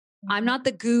yourself. I'm not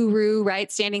the guru,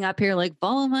 right? Standing up here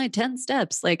follow my 10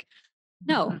 steps.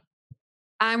 No,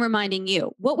 I'm reminding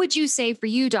you. What would you say for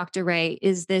you, Dr. Ray,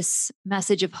 is this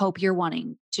message of hope you're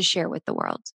wanting to share with the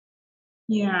world?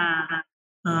 Yeah.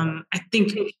 I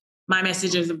think my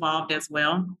message has evolved as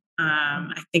well.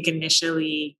 I think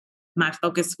initially my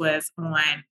focus was on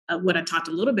what I talked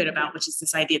a little bit about, which is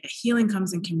this idea that healing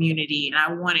comes in community. And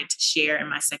I wanted to share in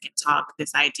my second talk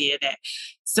this idea that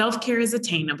self-care is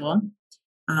attainable.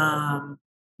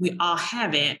 We all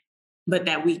have it, but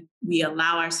that we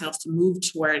allow ourselves to move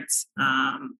towards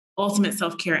ultimate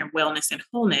self-care and wellness and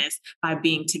wholeness by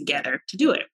being together to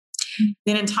do it.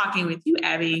 Then in talking with you,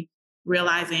 Abby,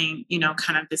 realizing,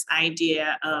 kind of this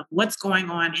idea of what's going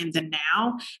on in the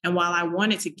now. And while I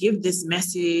wanted to give this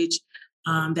message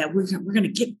that we're going to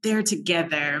get there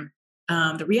together,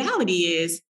 the reality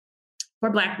is for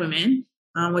Black women,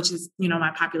 which is,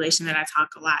 my population that I talk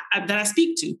a lot, that I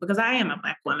speak to because I am a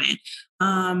Black woman,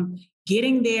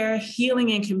 getting there, healing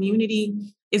in community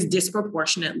is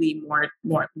disproportionately more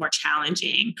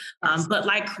challenging. But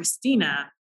like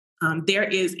Christina, there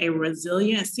is a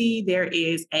resiliency. There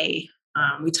is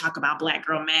we talk about Black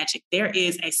girl magic. There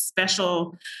is a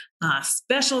special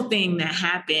thing that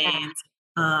happens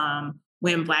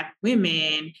when Black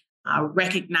women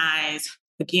recognize,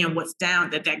 again, what's down,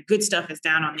 that good stuff is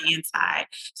down on the inside.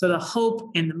 So the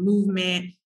hope and the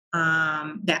movement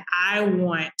that I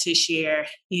want to share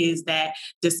is that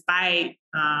despite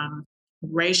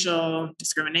racial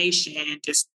discrimination,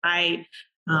 despite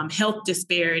health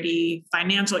disparity,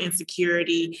 financial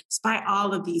insecurity, despite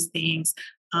all of these things,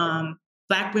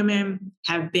 Black women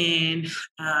have been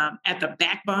at the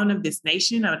backbone of this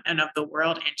nation and of the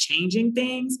world and changing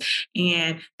things.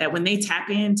 And that when they tap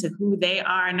into who they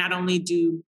are, not only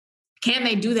can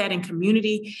they do that in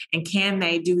community and can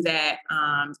they do that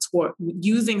toward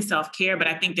using self-care, but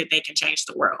I think that they can change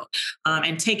the world.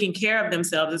 And taking care of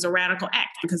themselves is a radical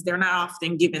act because they're not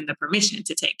often given the permission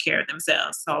to take care of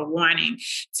themselves. So wanting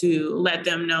to let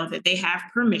them know that they have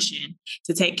permission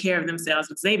to take care of themselves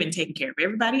because they've been taking care of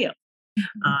everybody else.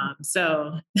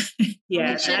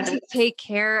 Yeah. To take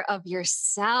care of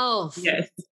yourself. Yes.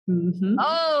 Mm-hmm.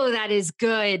 Oh, that is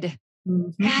good.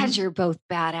 Mm-hmm. God, you're both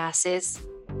badasses.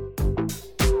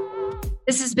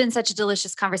 This has been such a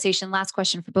delicious conversation. Last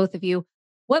question for both of you.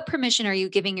 What permission are you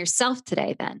giving yourself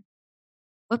today then?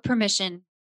 What permission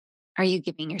are you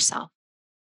giving yourself?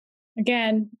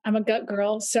 Again, I'm a gut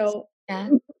girl. So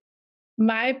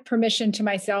my permission to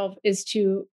myself is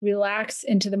to relax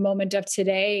into the moment of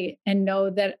today and know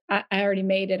that I already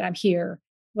made it. I'm here,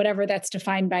 whatever that's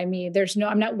defined by me.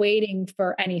 I'm not waiting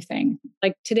for anything.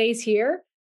 Like today's here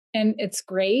and it's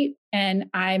great. And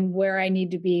I'm where I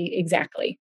need to be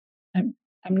exactly.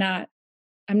 I'm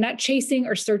not chasing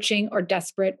or searching or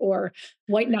desperate or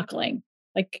white knuckling.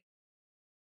 Like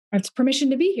it's permission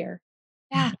to be here.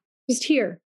 Yeah. Just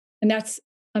here. And that's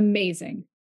amazing.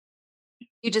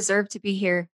 You deserve to be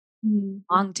here.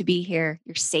 Long to be here.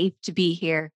 You're safe to be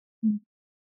here.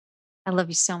 I love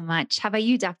you so much. How about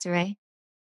you, Dr. Ray?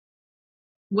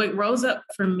 What rose up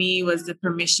for me was the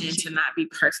permission to not be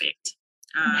perfect.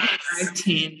 I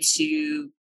tend to,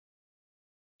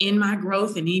 in my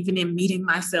growth and even in meeting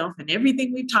myself and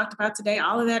everything we've talked about today,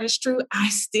 all of that is true. I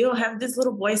still have this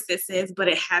little voice that says, but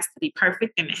it has to be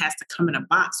perfect and it has to come in a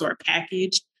box or a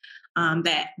package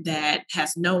that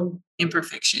has no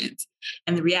imperfections.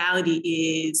 And the reality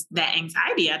is that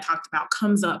anxiety I talked about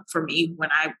comes up for me when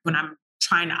I'm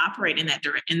trying to operate in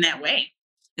that way.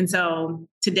 And so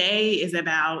today is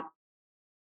about,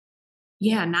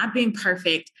 not being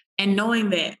perfect and knowing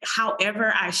that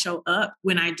however I show up,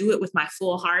 when I do it with my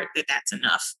full heart, that's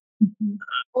enough. Mm-hmm.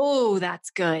 Oh, that's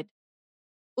good.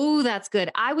 Oh, that's good.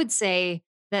 I would say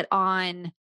that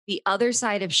on the other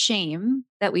side of shame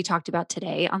that we talked about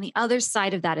today, on the other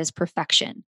side of that is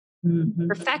perfection. Mm-hmm.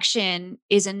 Perfection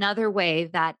is another way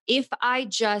that if I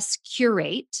just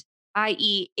curate,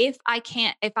 i.e., if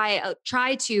I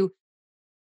try to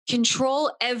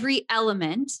control every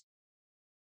element,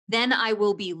 then I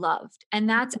will be loved. And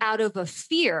that's out of a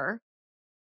fear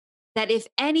that if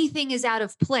anything is out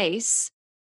of place,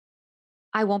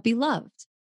 I won't be loved.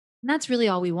 And that's really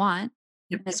all we want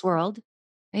in this world,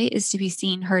 right? Is to be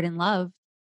seen, heard, and loved.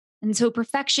 And so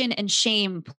perfection and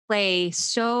shame play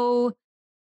so,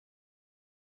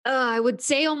 I would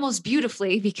say almost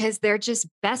beautifully because they're just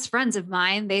best friends of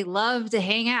mine. They love to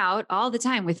hang out all the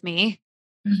time with me.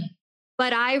 Mm-hmm.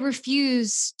 But I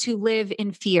refuse to live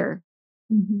in fear.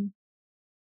 Mm-hmm.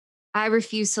 I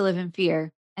refuse to live in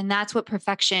fear. And that's what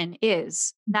perfection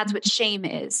is. That's what shame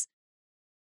is.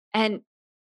 And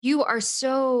you are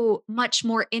so much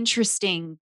more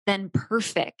interesting than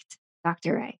perfect,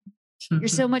 Dr. Ray. You're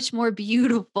so much more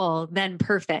beautiful than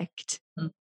perfect.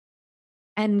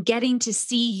 And getting to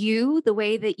see you the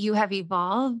way that you have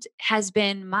evolved has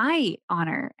been my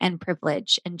honor and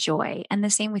privilege and joy. And the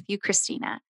same with you,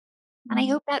 Christina. And I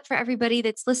hope that for everybody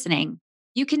that's listening,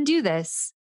 you can do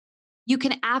this. You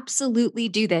can absolutely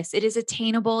do this. It is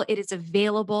attainable. It is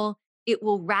available. It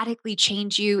will radically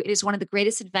change you. It is one of the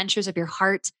greatest adventures of your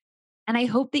heart. And I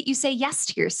hope that you say yes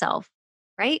to yourself.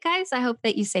 Right, guys? I hope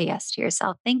that you say yes to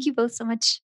yourself. Thank you both so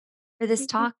much for this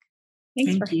talk. Thank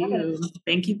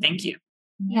you. Thank you.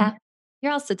 Yeah.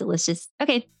 You're also delicious.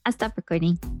 Okay, I'll stop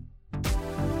recording.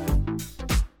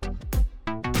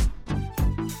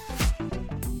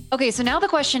 Okay, so now the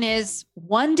question is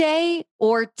 1 day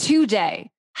or 2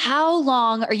 day? How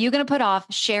long are you going to put off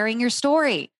sharing your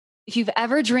story? If you've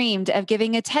ever dreamed of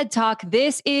giving a TED Talk,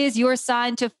 this is your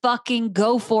sign to fucking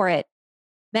go for it.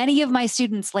 Many of my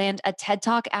students land a TED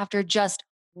Talk after just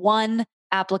one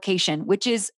application, which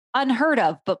is unheard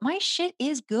of, but my shit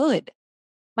is good.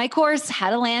 My course, How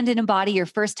to Land and Embody Your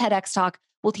First TEDx Talk,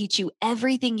 will teach you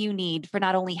everything you need for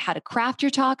not only how to craft your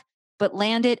talk, but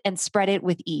land it and spread it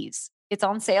with ease. It's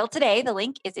on sale today. The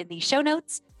link is in the show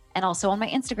notes and also on my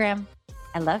Instagram.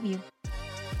 I love you.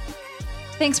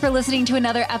 Thanks for listening to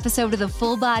another episode of the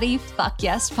Full Body Fuck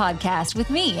Yes podcast with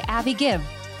me, Abby Gibb.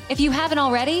 If you haven't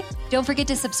already, don't forget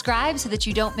to subscribe so that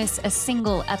you don't miss a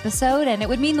single episode. And it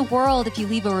would mean the world if you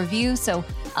leave a review so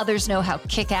others know how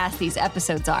kick-ass these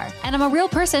episodes are. And I'm a real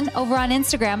person over on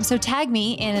Instagram, so tag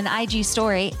me in an IG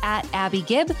story at Abby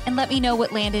Gibb and let me know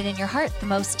what landed in your heart the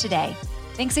most today.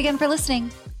 Thanks again for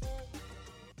listening.